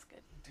 Rogue One's good.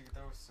 Dude,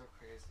 that was so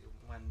crazy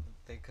when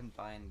they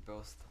combined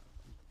both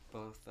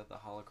of the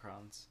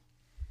holocrons,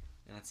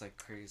 and it's like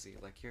crazy.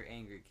 Like you're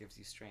angry gives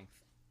you strength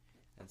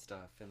and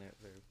stuff, and they're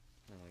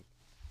like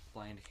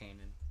blind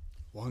Kanan.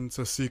 Once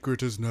a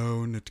secret is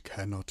known, it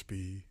cannot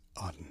be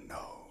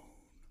unknown.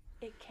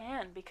 It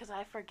can, because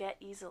I forget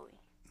easily.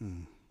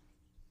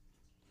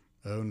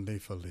 Only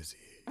for Lizzie.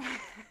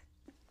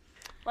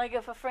 Like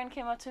if a friend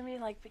came up to me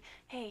like,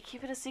 "Hey,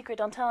 keep it a secret,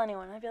 don't tell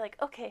anyone," I'd be like,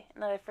 "Okay,"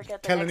 and then I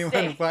forget the Tell next anyone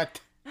day. what?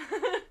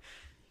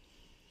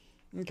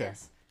 Okay.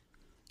 Yes.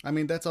 I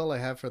mean, that's all I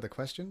have for the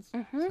questions.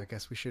 Mm-hmm. So I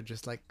guess we should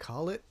just like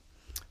call it.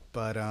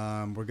 But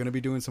we're gonna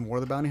be doing some War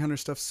of the Bounty Hunter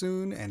stuff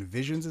soon, and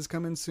Visions is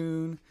coming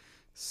soon.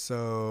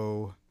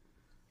 So,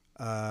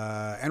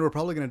 and we're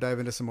probably gonna dive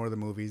into some more of the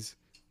movies.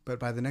 But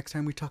by the next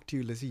time we talk to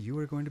you, Lizzie, you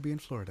are going to be in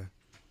Florida.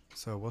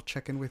 So we'll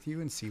check in with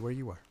you and see where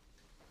you are.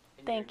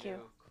 In Thank your you.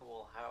 new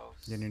cool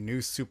house. In your new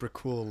super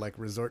cool like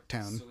resort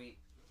town. Sweet.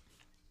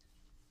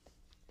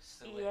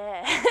 Sweet.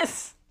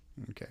 Yes.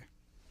 Okay.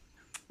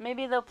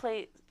 Maybe they'll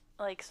play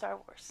like Star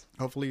Wars.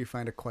 Hopefully you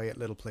find a quiet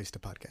little place to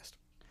podcast.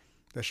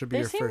 That should be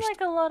There your seem first.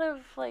 like a lot of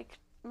like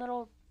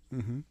little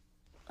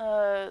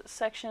Mm-hmm.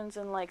 sections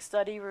and like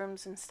study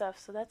rooms and stuff,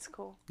 so that's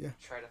cool.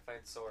 Try to find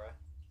Sora.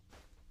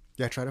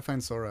 Yeah, try to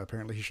find Sora.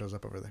 Apparently he shows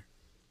up over there.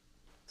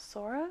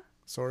 Sora?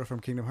 Sora from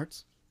Kingdom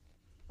Hearts.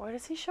 Where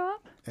does he show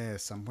up?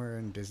 Somewhere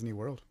in Disney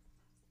World.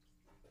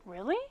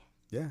 Really?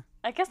 Yeah.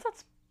 I guess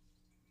that's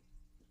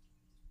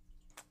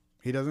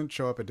He doesn't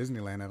show up at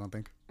Disneyland, I don't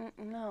think.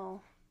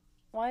 no.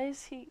 Why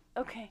is he?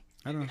 Okay,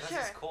 I don't know. Because Sure.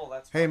 it's cool.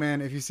 That's Hey why.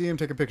 man, if you see him,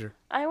 take a picture.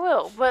 I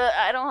will, but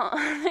I don't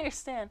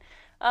understand.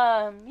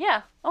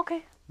 Yeah.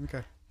 Okay.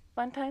 Okay.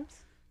 Fun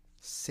times.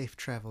 Safe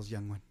travels,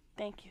 young one.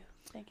 Thank you.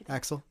 Thank you.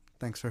 Axel,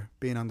 thanks for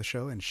being on the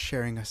show and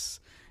sharing us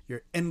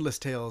your endless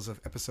tales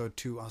of episode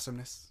 2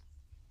 awesomeness.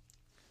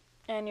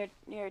 And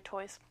your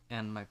toys.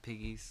 And my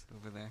piggies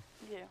over there.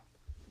 Yeah.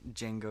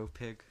 Django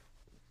pig.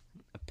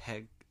 A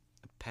peg.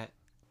 A pet.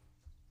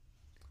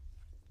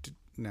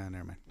 No,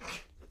 never mind.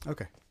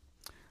 Okay.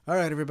 All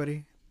right,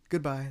 everybody.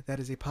 Goodbye. That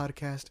is a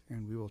podcast,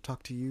 and we will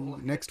talk to you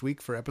next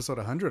week for episode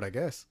 100, I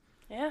guess.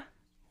 Yeah.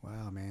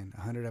 Wow, man.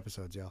 100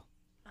 episodes, y'all.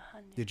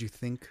 100. Did you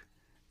think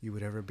you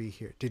would ever be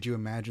here? Did you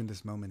imagine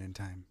this moment in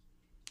time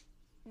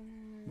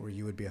where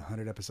you would be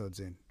 100 episodes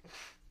in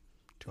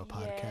to a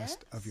podcast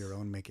of your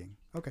own making?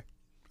 Okay.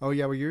 Oh,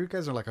 yeah. Well, you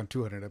guys are like on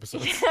 200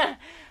 episodes.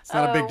 It's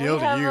not a big deal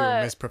to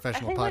you, Miss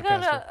Professional I think Podcaster.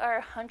 we got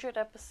our 100th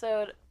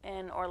episode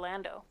in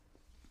Orlando.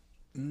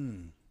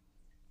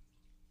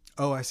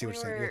 Oh, I see We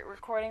what you're saying. were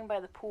recording by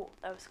the pool.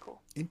 That was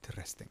cool. Yeah.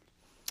 Interesting.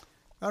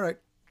 All right.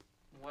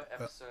 What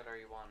episode are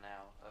you on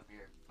now of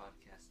your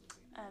podcast?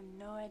 I have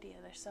no idea.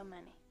 There's so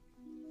many.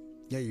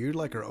 Yeah, you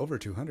like are over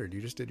 200.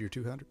 You just did your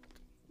 200.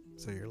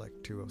 So you're like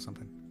 20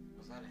 something.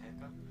 Was that a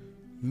hiccup?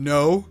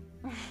 No.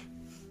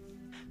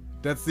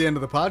 That's the end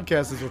of the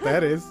podcast is what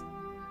that is.